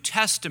New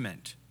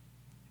Testament,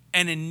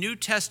 and in New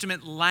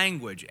Testament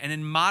language, and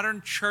in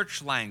modern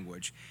church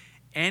language,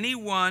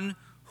 anyone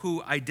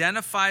who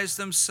identifies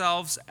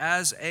themselves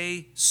as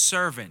a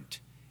servant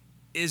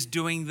is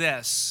doing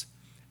this.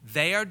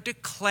 They are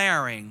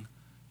declaring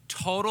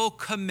total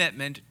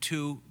commitment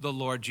to the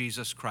Lord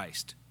Jesus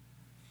Christ.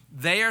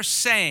 They are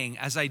saying,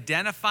 as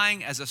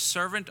identifying as a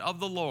servant of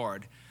the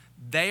Lord,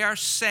 they are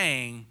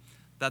saying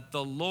that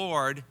the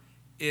Lord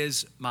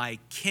is my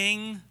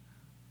king,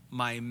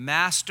 my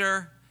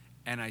master,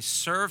 and I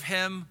serve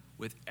him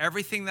with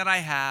everything that I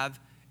have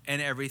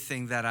and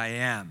everything that I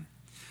am.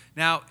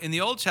 Now, in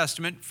the Old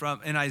Testament,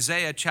 in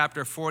Isaiah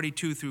chapter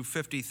 42 through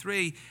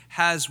 53,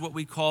 has what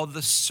we call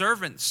the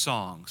servant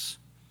songs,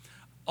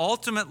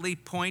 ultimately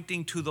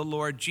pointing to the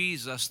Lord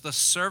Jesus, the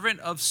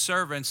servant of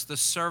servants, the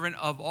servant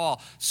of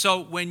all.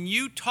 So when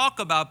you talk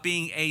about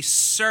being a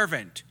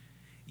servant,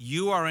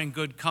 you are in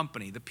good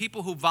company. The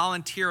people who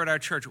volunteer at our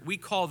church, we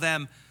call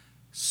them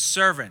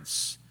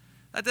servants.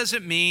 That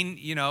doesn't mean,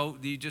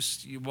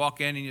 you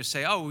walk in and you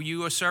say, oh,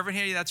 you a servant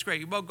here? That's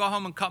great. Well, go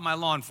home and cut my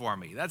lawn for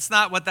me. That's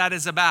not what that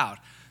is about.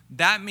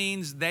 That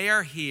means they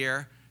are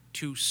here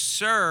to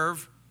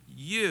serve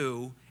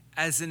you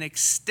as an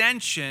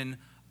extension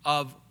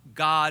of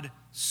God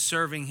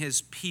serving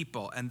his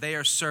people, and they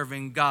are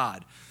serving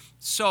God.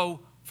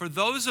 So for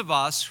those of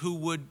us who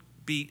would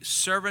be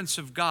servants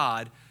of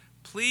God,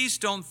 please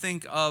don't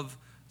think of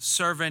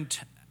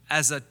servant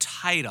as a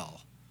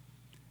title.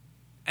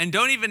 And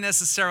don't even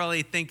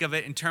necessarily think of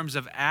it in terms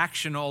of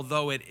action,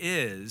 although it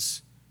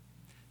is.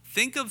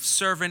 Think of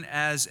servant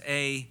as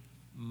a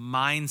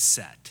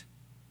mindset.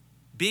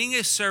 Being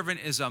a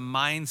servant is a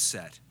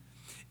mindset.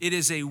 It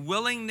is a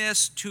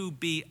willingness to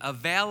be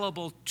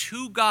available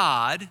to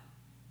God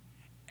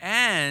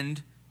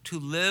and to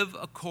live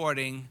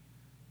according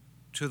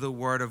to the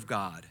Word of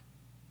God.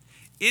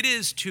 It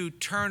is to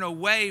turn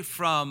away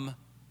from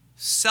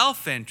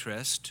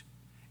self-interest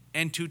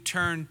and to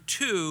turn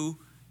to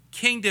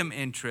kingdom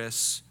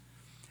interests,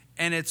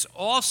 and it's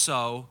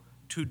also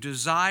to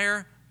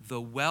desire the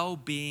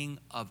well-being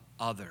of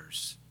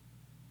others.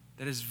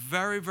 That is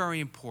very, very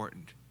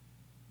important.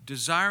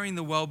 Desiring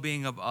the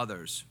well-being of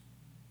others.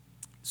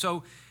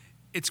 So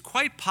it's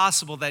quite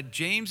possible that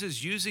James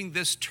is using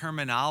this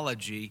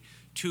terminology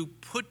to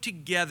put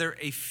together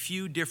a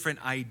few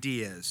different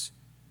ideas.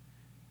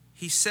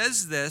 He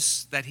says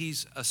this, that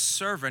he's a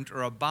servant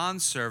or a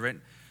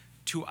bondservant,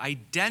 to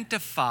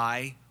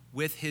identify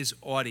with his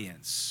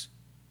audience.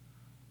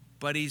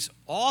 But he's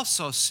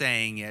also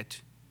saying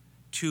it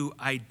to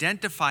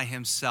identify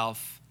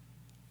himself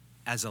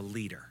as a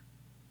leader,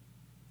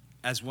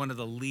 as one of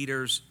the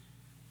leaders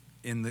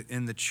in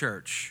the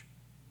church.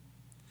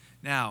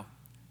 Now,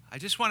 I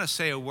just want to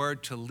say a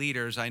word to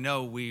leaders. I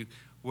know we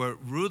were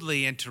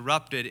rudely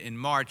interrupted in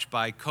March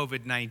by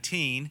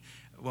COVID-19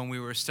 when we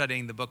were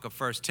studying the book of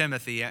 1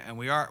 Timothy, and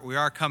we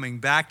are coming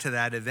back to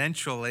that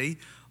eventually,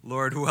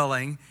 Lord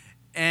willing.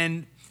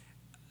 And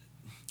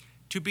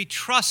to be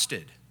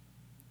trusted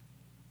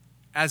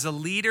as a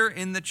leader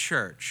in the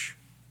church,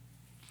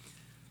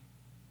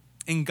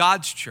 in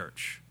God's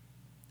church,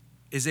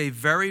 is a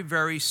very,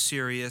 very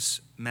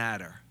serious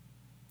matter.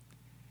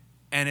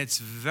 And it's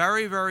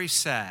very, very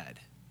sad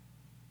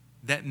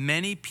that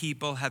many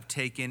people have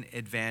taken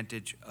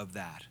advantage of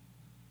that.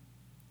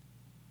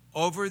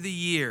 Over the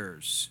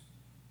years,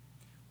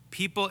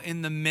 people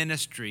in the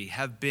ministry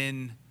have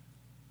been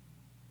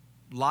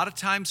a lot of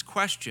times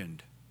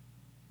questioned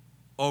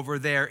over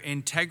their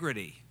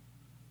integrity,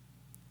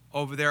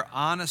 over their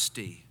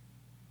honesty,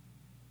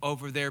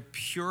 over their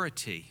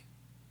purity,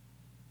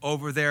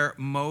 over their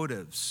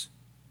motives.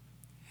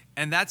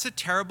 And that's a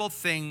terrible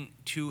thing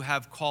to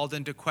have called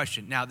into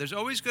question. Now, there's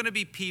always going to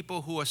be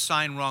people who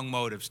assign wrong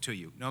motives to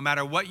you, no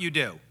matter what you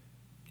do.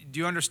 Do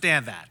you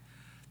understand that?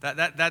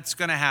 That's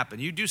going to happen.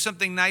 You do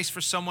something nice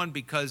for someone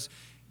because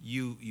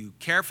you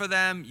care for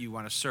them, you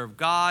want to serve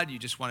God, you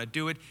just want to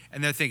do it,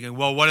 and they're thinking,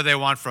 well, what do they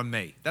want from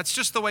me? That's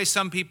just the way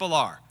some people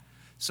are.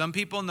 Some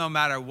people, no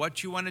matter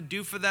what you want to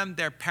do for them,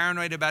 they're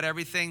paranoid about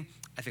everything.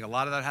 I think a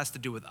lot of that has to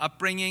do with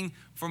upbringing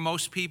for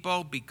most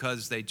people,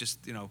 because they just,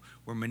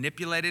 were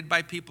manipulated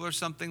by people or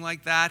something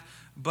like that.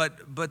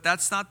 But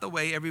that's not the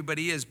way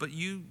everybody is. But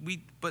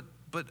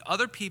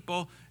other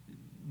people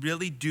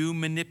really do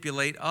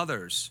manipulate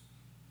others.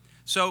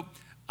 So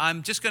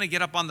I'm just going to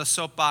get up on the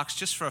soapbox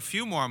just for a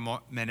few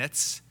more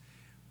minutes.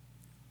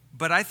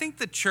 But I think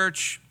the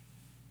church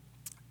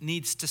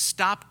needs to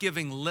stop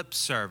giving lip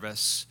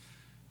service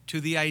to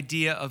the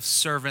idea of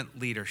servant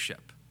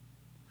leadership.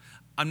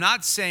 I'm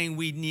not saying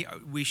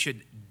we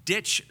should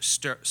ditch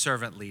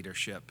servant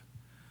leadership,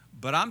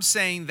 but I'm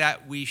saying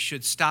that we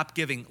should stop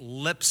giving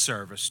lip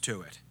service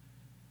to it.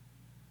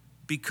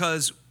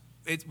 Because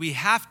we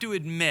have to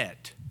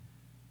admit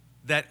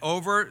that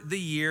over the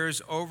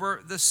years,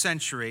 over the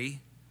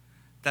century,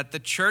 that the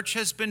church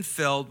has been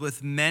filled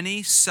with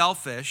many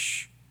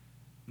selfish,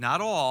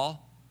 not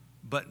all,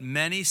 but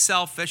many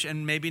selfish,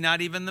 and maybe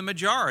not even the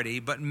majority,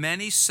 but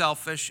many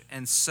selfish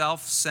and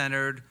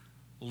self-centered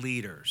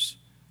leaders.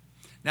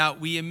 Now,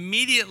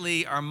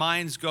 our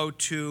minds go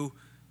to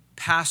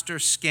pastor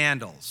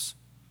scandals,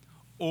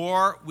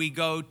 or we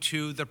go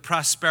to the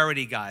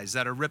prosperity guys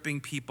that are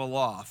ripping people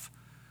off.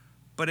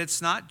 But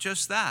it's not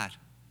just that.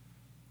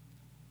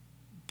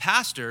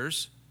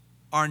 Pastors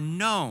are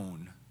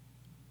known,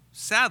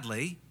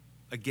 sadly,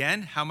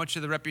 again, how much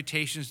of the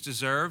reputation is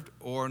deserved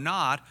or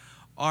not,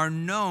 are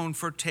known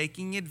for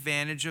taking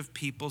advantage of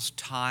people's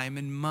time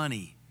and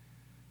money.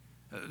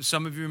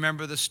 Some of you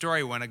remember the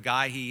story when a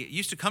guy, he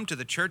used to come to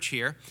the church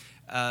here.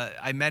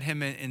 I met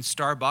him in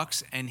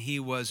Starbucks, and he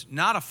was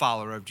not a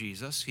follower of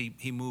Jesus.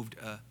 He moved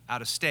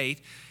out of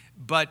state.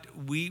 But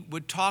we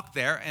would talk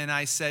there, and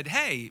I said,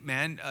 hey,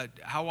 man,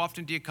 how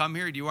often do you come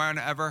here? Do you want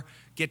to ever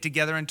get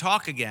together and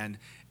talk again?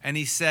 And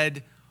he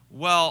said,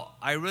 well,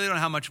 I really don't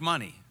have much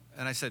money.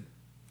 And I said,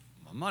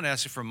 I'm not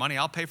asking for money.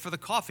 I'll pay for the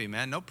coffee,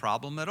 man. No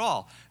problem at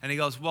all. And he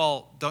goes,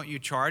 well, don't you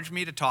charge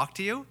me to talk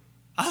to you?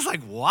 I was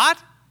like,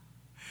 what?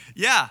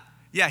 Yeah.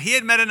 He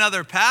had met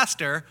another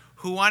pastor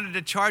who wanted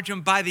to charge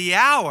him by the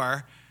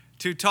hour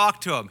to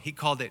talk to him. He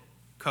called it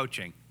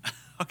coaching.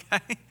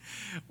 Okay?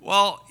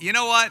 Well, you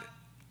know what?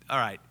 All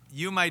right,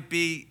 you might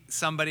be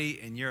somebody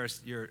and you're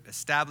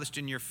established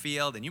in your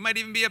field, and you might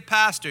even be a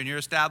pastor and you're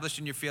established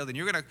in your field, and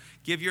you're going to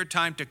give your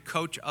time to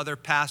coach other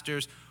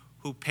pastors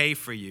who pay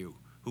for you,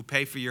 who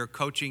pay for your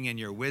coaching and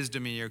your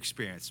wisdom and your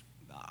experience.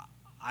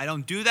 I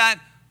don't do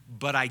that,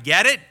 but I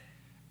get it.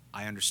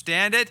 I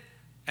understand it.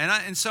 And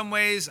in some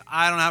ways,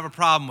 I don't have a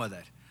problem with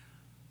it.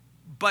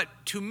 But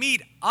to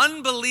meet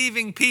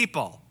unbelieving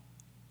people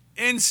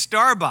in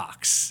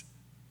Starbucks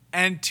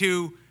and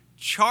to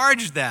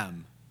charge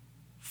them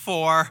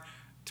for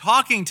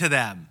talking to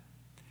them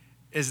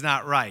is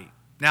not right.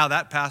 Now,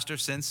 that pastor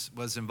since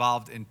was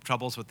involved in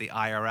troubles with the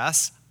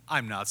IRS.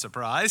 I'm not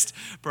surprised.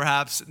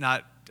 Perhaps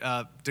not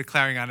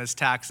declaring on his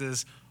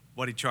taxes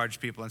what he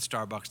charged people in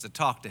Starbucks to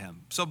talk to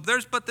him. So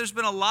there's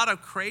been a lot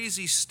of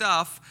crazy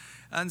stuff,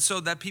 and so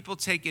that people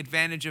take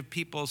advantage of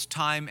people's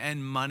time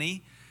and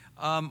money.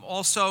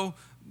 Also,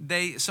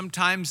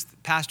 sometimes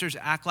pastors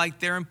act like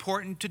they're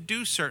important to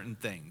do certain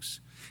things.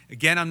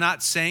 Again, I'm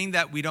not saying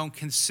that we don't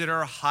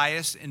consider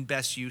highest and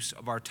best use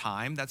of our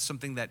time. That's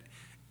something that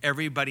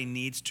everybody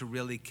needs to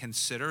really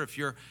consider. If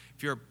you're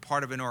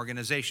part of an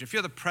organization, if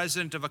you're the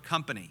president of a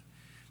company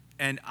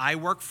and I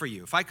work for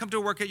you, if I come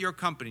to work at your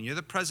company, you're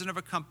the president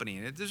of a company,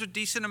 and there's a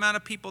decent amount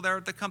of people there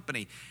at the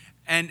company,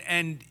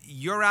 and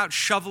you're out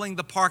shoveling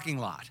the parking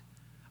lot,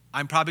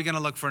 I'm probably going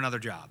to look for another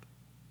job.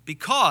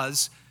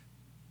 Because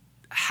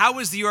how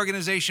is the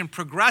organization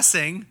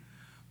progressing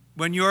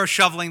when you're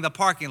shoveling the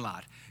parking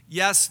lot?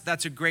 Yes,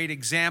 that's a great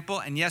example.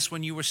 And yes,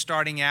 when you were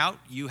starting out,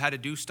 you had to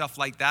do stuff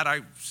like that.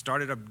 I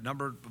started a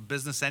number of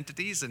business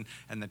entities and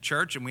the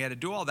church, and we had to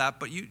do all that.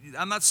 But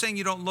I'm not saying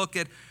you don't look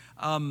at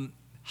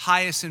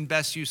highest and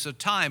best use of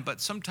time,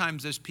 but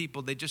sometimes there's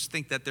people, they just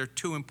think that they're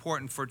too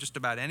important for just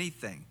about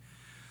anything.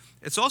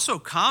 It's also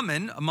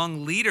common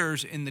among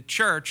leaders in the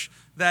church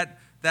that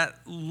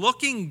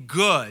looking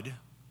good,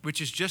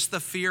 which is just the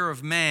fear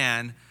of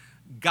man,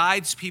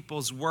 guides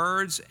people's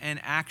words and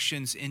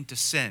actions into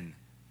sin.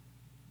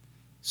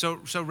 So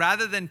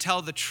rather than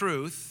tell the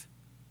truth,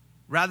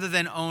 rather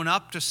than own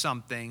up to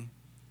something,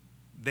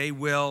 they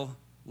will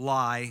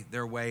lie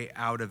their way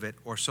out of it,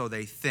 or so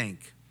they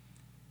think.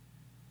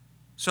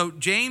 So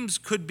James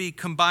could be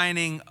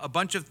combining a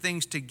bunch of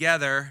things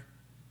together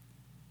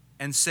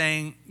and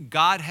saying,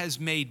 God has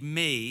made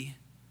me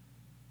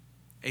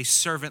a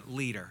servant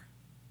leader,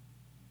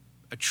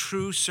 a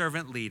true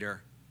servant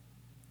leader,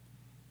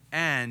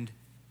 and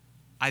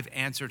I've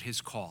answered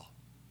his call.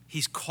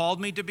 He's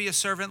called me to be a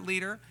servant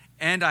leader,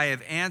 and I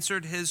have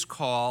answered his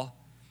call,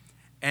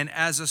 and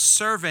as a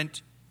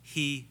servant,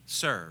 he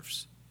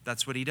serves.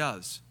 That's what he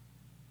does.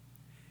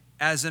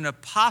 As an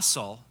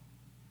apostle,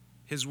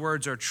 his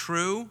words are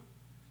true,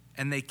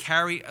 and they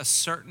carry a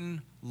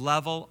certain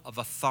level of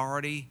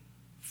authority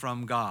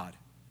from God.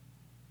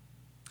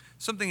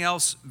 Something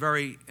else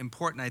very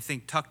important, I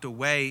think, tucked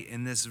away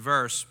in this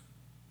verse,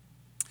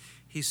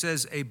 he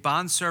says, a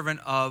bondservant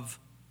of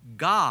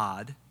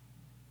God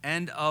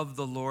and of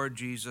the Lord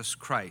Jesus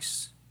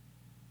Christ.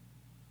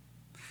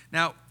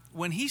 Now,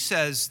 when he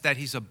says that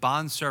he's a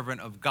bondservant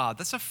of God,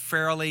 that's a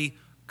fairly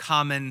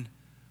common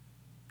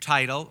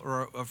title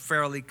or a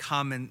fairly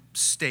common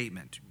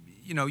statement.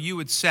 You know, you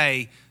would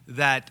say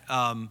that,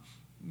 I'm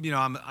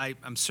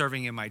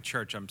serving in my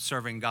church, I'm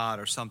serving God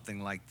or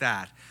something like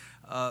that.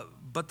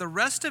 But the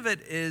rest of it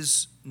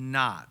is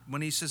not.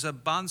 When he says a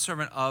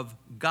bondservant of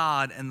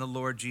God and the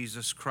Lord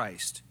Jesus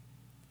Christ.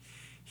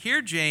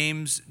 Here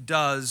James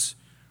does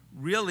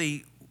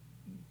really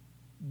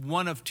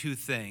one of two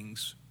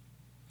things.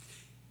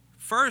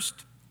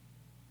 First,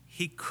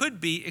 he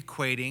could be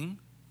equating,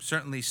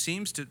 certainly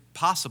seems to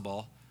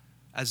possible,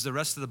 as the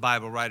rest of the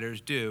Bible writers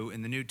do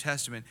in the New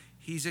Testament,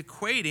 he's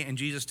equating, and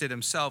Jesus did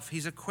himself,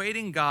 he's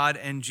equating God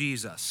and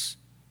Jesus.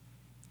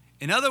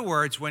 In other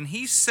words, when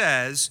he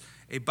says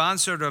a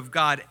bondservant of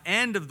God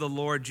and of the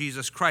Lord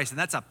Jesus Christ, and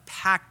that's a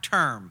packed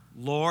term,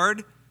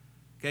 Lord,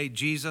 okay,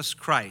 Jesus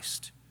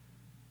Christ.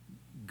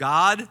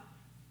 God,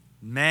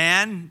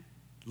 man,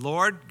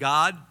 Lord,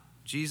 God,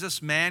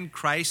 Jesus, man,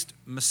 Christ,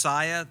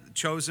 Messiah,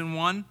 chosen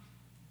one.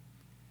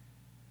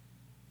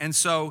 And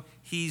so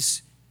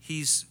he's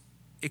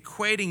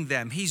equating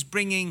them. He's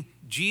bringing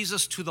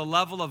Jesus to the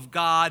level of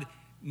God,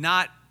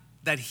 not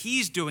that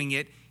he's doing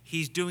it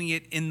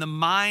in the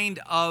mind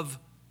of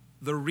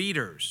the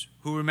readers,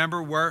 who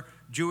remember were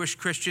Jewish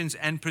Christians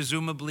and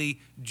presumably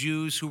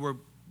Jews who were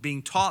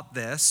being taught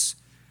this,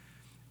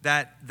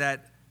 that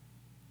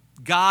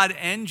God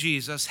and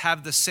Jesus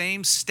have the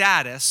same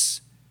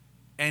status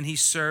and he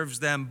serves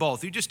them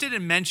both. You just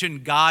didn't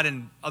mention God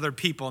and other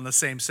people in the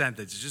same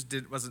sentence.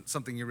 Wasn't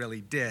something you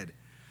really did.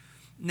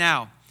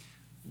 Now,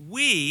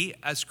 we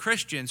as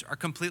Christians are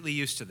completely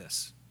used to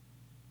this.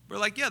 We're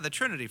like, yeah, the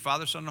Trinity,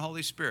 Father, Son, and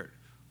Holy Spirit,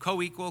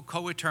 co-equal,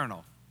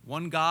 co-eternal,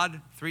 one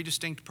God, three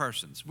distinct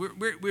persons.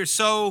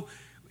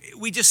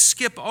 We just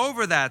skip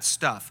over that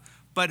stuff.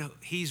 But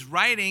he's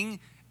writing,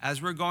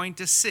 as we're going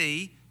to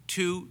see,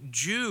 to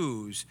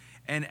Jews.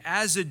 And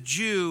as a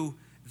Jew,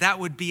 that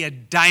would be a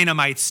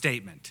dynamite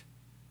statement.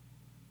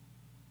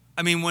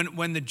 I mean,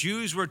 when the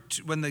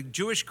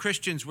Jewish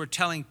Christians were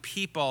telling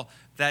people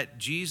that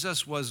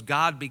Jesus was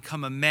God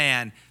become a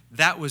man,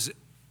 that was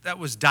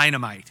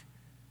dynamite.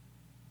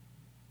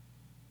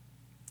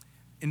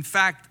 In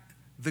fact,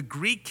 the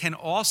Greek can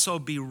also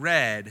be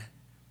read,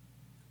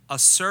 a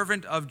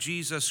servant of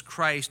Jesus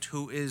Christ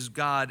who is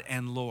God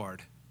and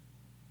Lord.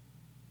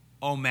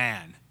 Oh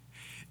man.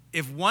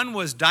 If one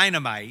was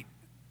dynamite,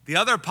 the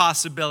other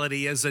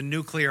possibility is a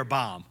nuclear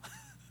bomb.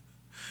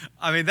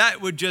 I mean,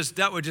 that would just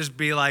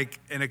be like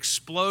an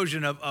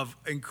explosion of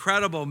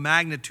incredible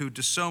magnitude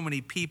to so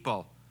many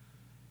people.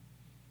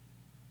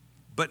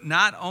 But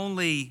not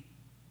only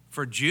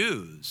for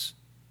Jews,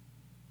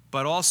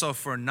 but also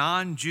for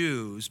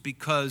non-Jews,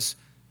 because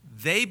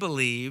they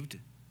believed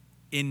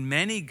in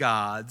many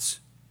gods,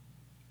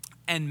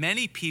 and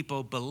many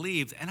people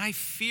believed, and I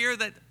fear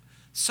that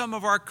some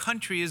of our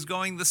country is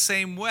going the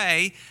same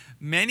way,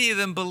 Many of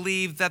them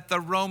believed that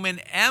the Roman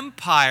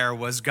Empire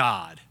was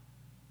God.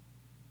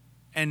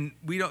 And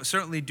we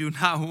certainly do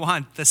not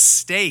want the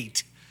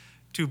state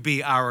to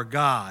be our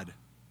God.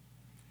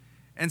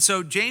 And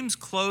so James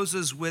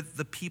closes with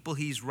the people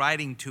he's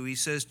writing to. He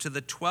says, to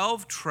the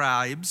 12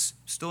 tribes,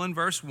 still in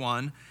verse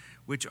 1,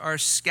 which are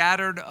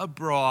scattered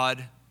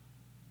abroad,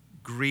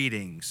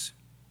 greetings.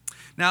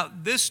 Now,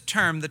 this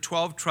term, the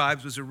 12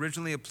 tribes, was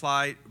originally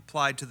applied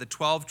to the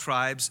 12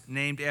 tribes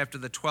named after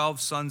the 12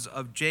 sons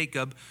of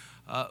Jacob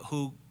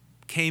who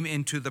came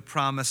into the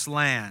promised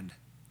land.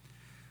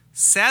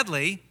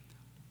 Sadly,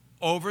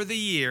 over the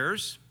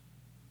years,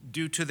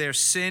 due to their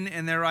sin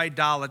and their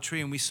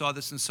idolatry, and we saw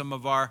this in some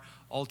of our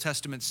Old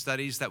Testament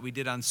studies that we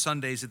did on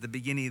Sundays at the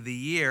beginning of the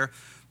year,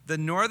 the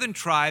northern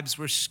tribes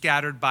were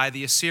scattered by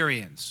the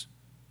Assyrians.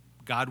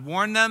 God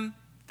warned them,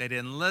 they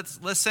didn't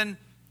listen,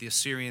 the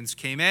Assyrians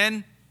came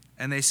in,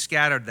 and they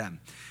scattered them.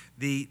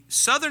 The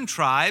southern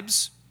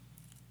tribes,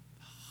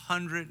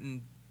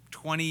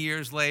 120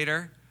 years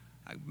later,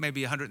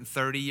 maybe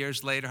 130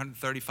 years later,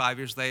 135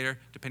 years later,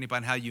 depending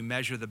upon how you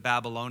measure the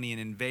Babylonian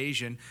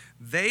invasion,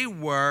 they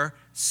were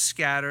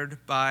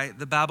scattered by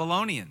the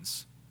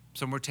Babylonians.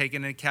 Some were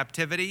taken into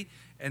captivity,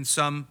 and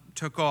some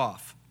took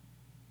off.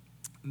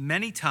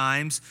 Many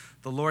times,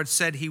 the Lord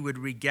said he would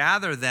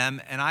regather them,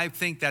 and I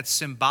think that's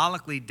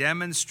symbolically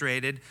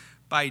demonstrated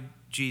by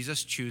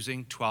Jesus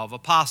choosing 12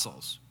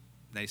 apostles.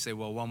 They say,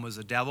 well, one was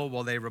a devil.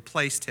 Well, they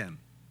replaced him.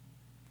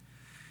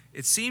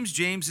 It seems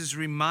James is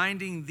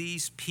reminding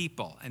these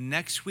people, and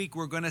next week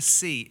we're going to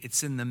see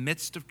it's in the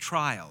midst of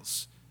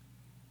trials.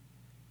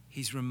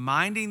 He's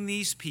reminding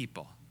these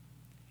people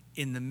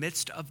in the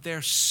midst of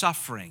their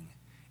suffering,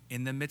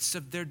 in the midst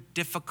of their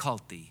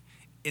difficulty,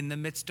 in the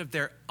midst of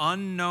their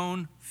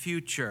unknown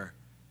future,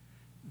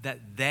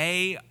 that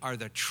they are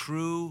the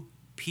true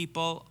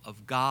people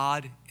of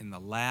God in the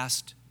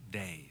last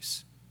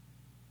days.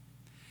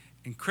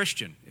 And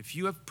Christian, if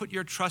you have put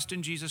your trust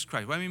in Jesus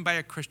Christ, what I mean by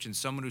a Christian,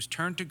 someone who's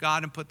turned to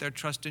God and put their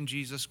trust in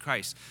Jesus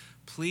Christ,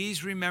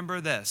 please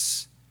remember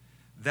this,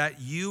 that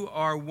you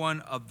are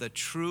one of the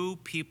true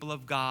people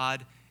of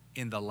God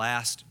in the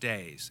last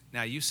days.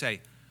 Now you say,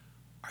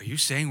 are you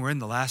saying we're in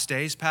the last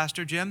days,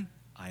 Pastor Jim?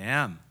 I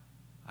am.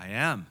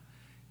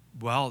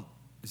 Well,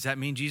 does that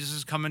mean Jesus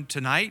is coming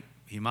tonight?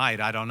 He might,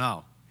 I don't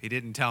know. He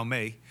didn't tell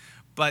me.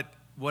 But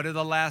what are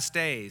the last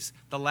days?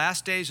 The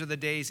last days are the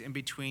days in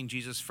between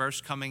Jesus'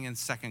 first coming and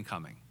second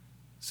coming.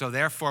 So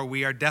therefore,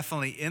 we are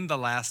definitely in the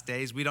last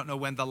days. We don't know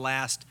when the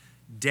last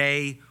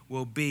day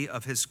will be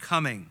of his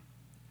coming.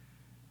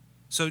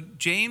 So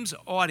James'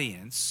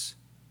 audience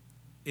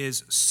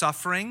is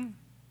suffering,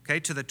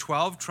 to the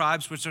 12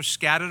 tribes which are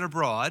scattered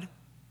abroad,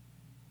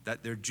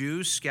 that they're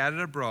Jews scattered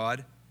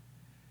abroad.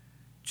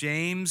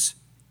 James'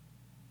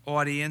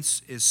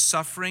 audience is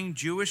suffering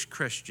Jewish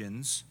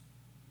Christians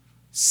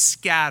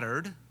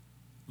scattered,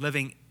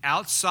 living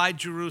outside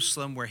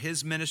Jerusalem where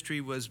his ministry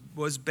was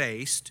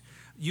based.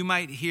 You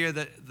might hear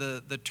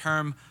the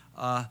term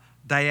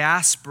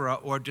diaspora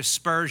or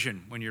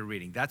dispersion when you're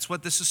reading. That's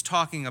what this is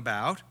talking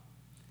about.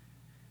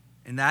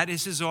 And that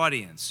is his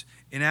audience.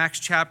 In Acts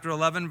chapter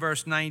 11,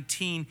 verse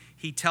 19,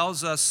 he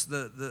tells us,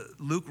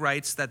 Luke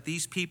writes, that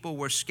these people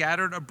were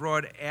scattered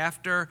abroad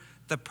after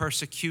the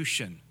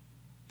persecution.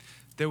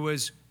 There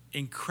was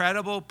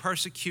incredible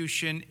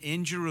persecution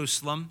in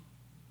Jerusalem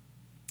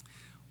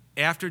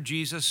after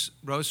Jesus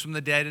rose from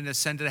the dead and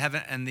ascended to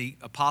heaven, and the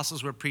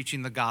apostles were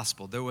preaching the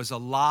gospel. There was a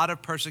lot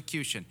of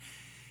persecution,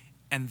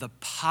 and the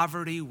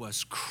poverty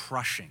was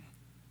crushing.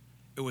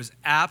 It was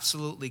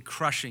absolutely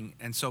crushing,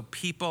 and so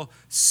people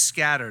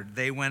scattered.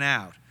 They went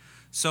out.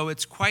 So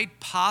it's quite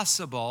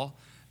possible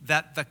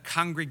that the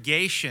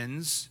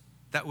congregations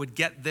that would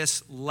get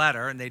this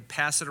letter, and they'd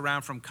pass it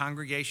around from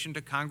congregation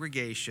to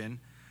congregation,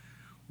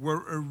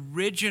 were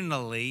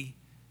originally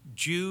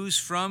Jews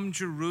from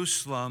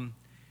Jerusalem,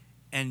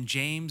 and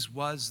James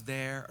was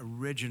their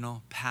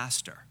original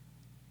pastor.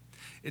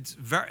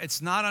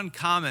 It's not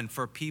uncommon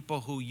for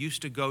people who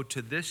used to go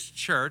to this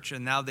church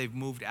and now they've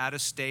moved out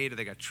of state or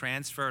they got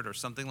transferred or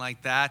something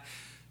like that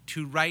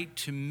to write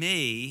to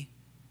me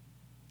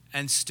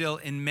and still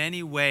in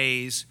many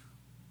ways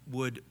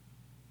would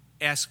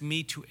ask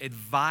me to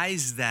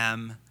advise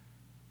them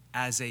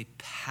as a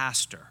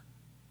pastor.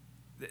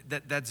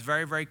 That's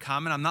very, very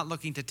common. I'm not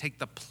looking to take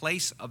the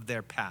place of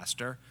their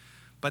pastor,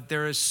 but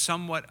there is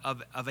somewhat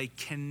of a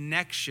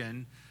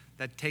connection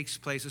that takes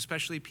place,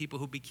 especially people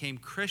who became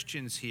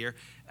Christians here,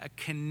 a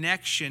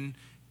connection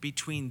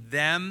between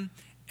them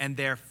and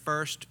their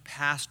first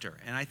pastor.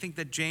 And I think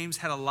that James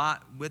had a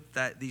lot with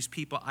these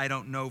people. I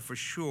don't know for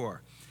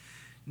sure.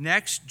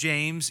 Next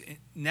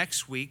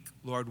week,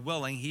 Lord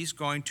willing, he's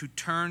going to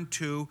turn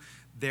to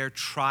their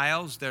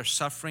trials, their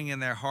suffering,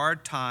 and their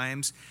hard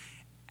times,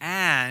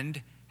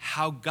 and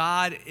how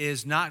God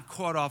is not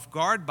caught off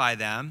guard by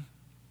them,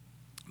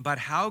 but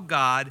how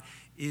God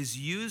is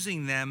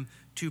using them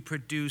to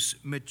produce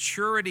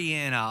maturity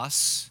in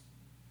us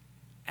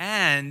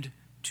and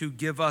to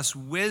give us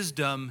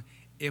wisdom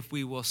if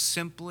we will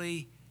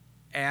simply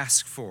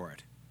ask for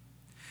it.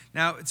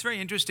 Now, it's very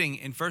interesting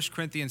in 1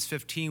 Corinthians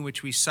 15,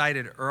 which we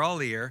cited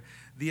earlier,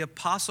 the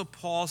Apostle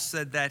Paul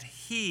said that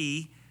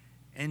he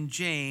and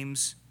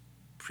James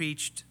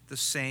preached the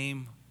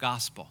same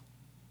gospel.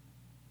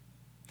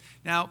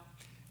 Now,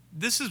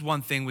 this is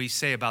one thing we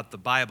say about the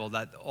Bible,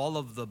 that all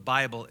of the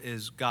Bible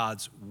is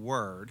God's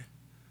word,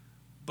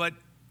 but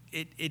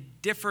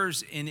it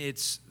differs in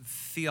its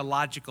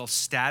theological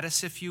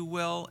status, if you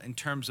will, in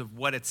terms of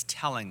what it's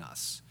telling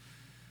us.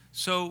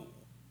 So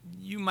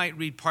you might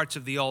read parts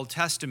of the Old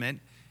Testament,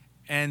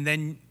 and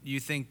then you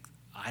think,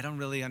 I don't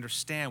really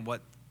understand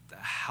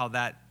how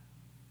that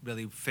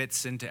really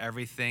fits into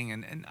everything,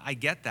 and I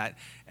get that.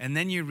 And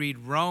then you read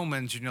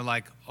Romans, and you're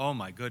like, oh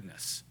my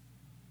goodness.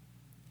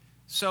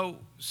 So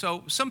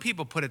some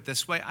people put it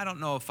this way. I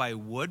don't know if I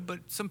would, but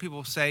some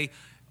people say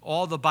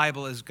all the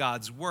Bible is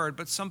God's word,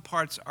 but some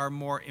parts are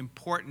more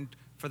important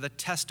for the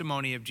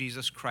testimony of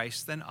Jesus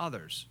Christ than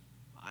others.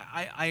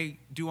 I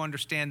do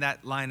understand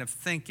that line of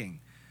thinking.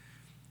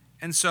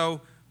 And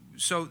so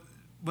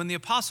when the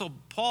Apostle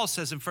Paul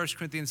says in 1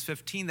 Corinthians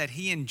 15 that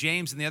he and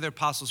James and the other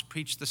apostles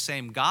preached the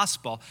same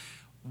gospel,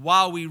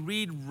 while we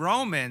read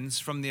Romans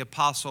from the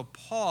Apostle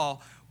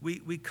Paul,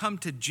 we come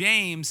to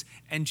James,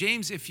 and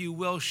James, if you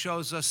will,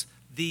 shows us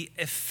the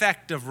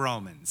effect of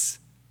Romans,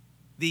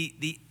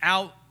 the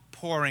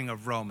outpouring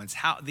of Romans,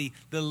 how the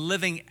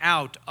living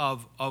out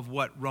of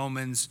what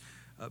Romans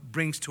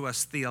brings to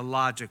us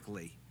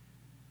theologically.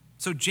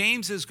 So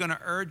James is going to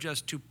urge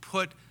us to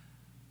put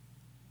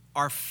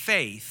our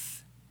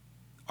faith,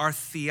 our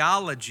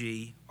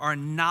theology, our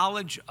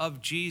knowledge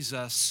of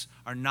Jesus,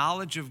 our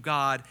knowledge of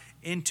God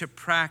into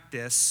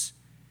practice.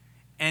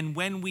 And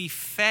when we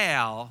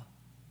fail,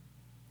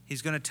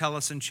 he's going to tell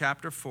us in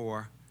chapter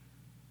 4,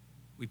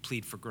 we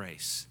plead for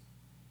grace.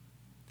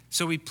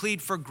 So we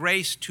plead for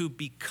grace to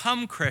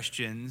become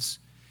Christians,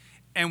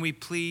 and we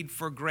plead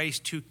for grace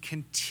to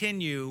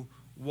continue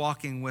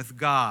walking with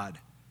God.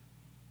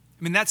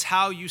 I mean, that's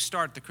how you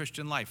start the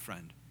Christian life,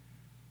 friend.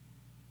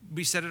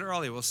 We said it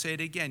earlier, we'll say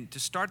it again. To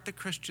start the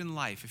Christian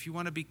life, if you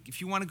want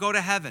to go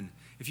to heaven,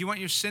 if you want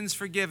your sins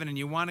forgiven and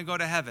you want to go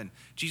to heaven,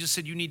 Jesus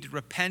said you need to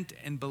repent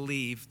and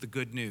believe the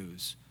good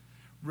news.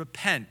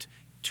 Repent,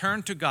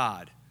 turn to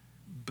God,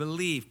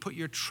 believe, put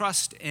your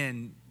trust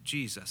in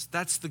Jesus.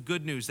 That's the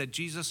good news, that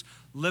Jesus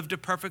lived a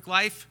perfect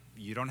life.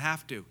 You don't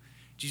have to.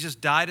 Jesus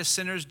died a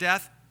sinner's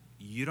death.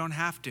 You don't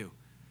have to.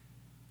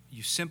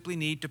 You simply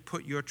need to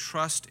put your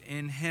trust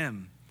in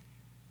him.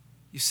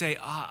 You say,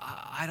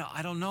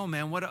 I don't know,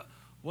 man.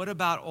 What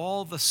about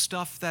all the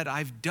stuff that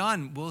I've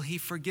done? Will he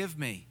forgive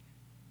me?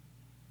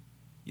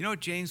 You know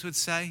what James would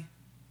say?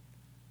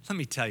 Let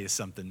me tell you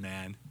something,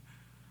 man.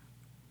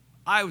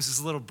 I was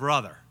his little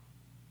brother.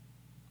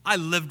 I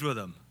lived with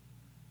him.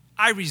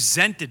 I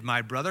resented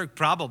my brother,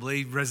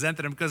 probably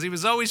resented him because he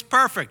was always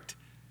perfect.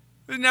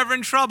 He was never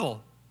in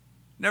trouble.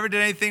 Never did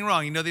anything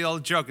wrong. You know the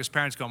old joke, his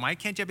parents go, why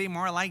can't you be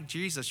more like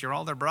Jesus, your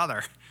older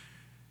brother?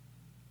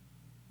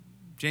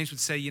 James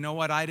would say, you know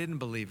what? I didn't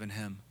believe in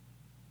him.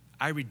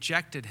 I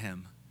rejected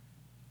him.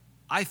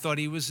 I thought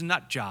he was a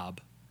nut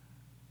job.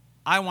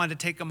 I wanted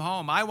to take him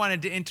home. I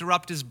wanted to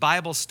interrupt his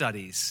Bible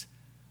studies.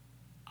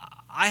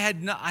 I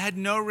had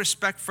no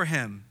respect for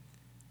him.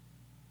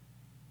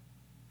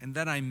 And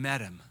then I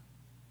met him.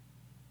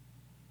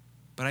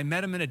 But I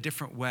met him in a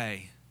different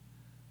way.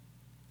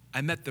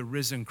 I met the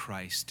risen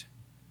Christ.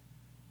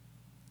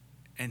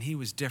 And he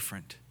was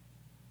different.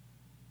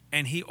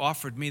 And he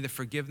offered me the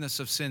forgiveness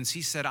of sins.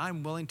 He said,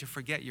 I'm willing to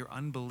forget your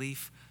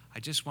unbelief. I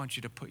just want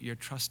you to put your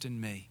trust in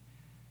me.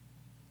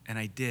 And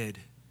I did.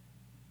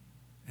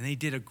 And he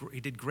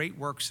did great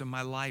works in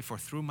my life or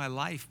through my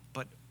life,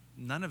 but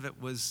none of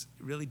it was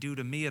really due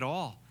to me at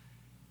all.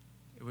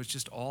 It was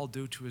just all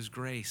due to his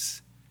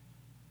grace.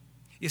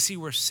 You see,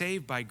 we're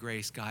saved by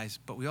grace, guys,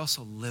 but we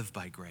also live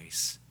by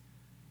grace.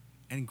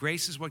 And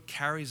grace is what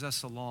carries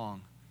us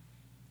along.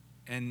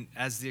 And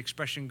as the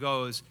expression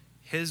goes,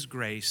 his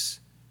grace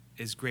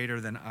is greater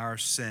than our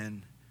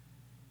sin.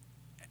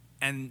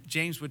 And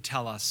James would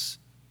tell us,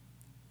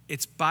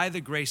 it's by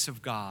the grace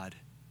of God.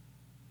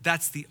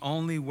 That's the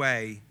only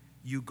way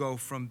you go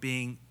from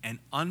being an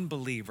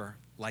unbeliever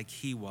like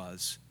he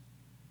was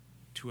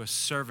to a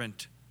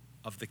servant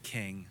of the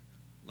King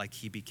like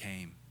he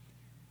became.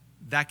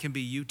 That can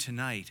be you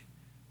tonight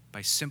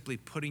by simply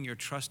putting your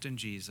trust in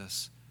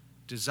Jesus,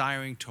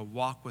 desiring to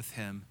walk with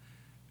him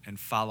and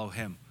follow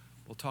him.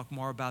 We'll talk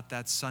more about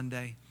that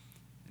Sunday.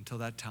 Until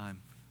that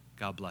time,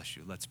 God bless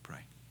you. Let's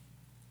pray.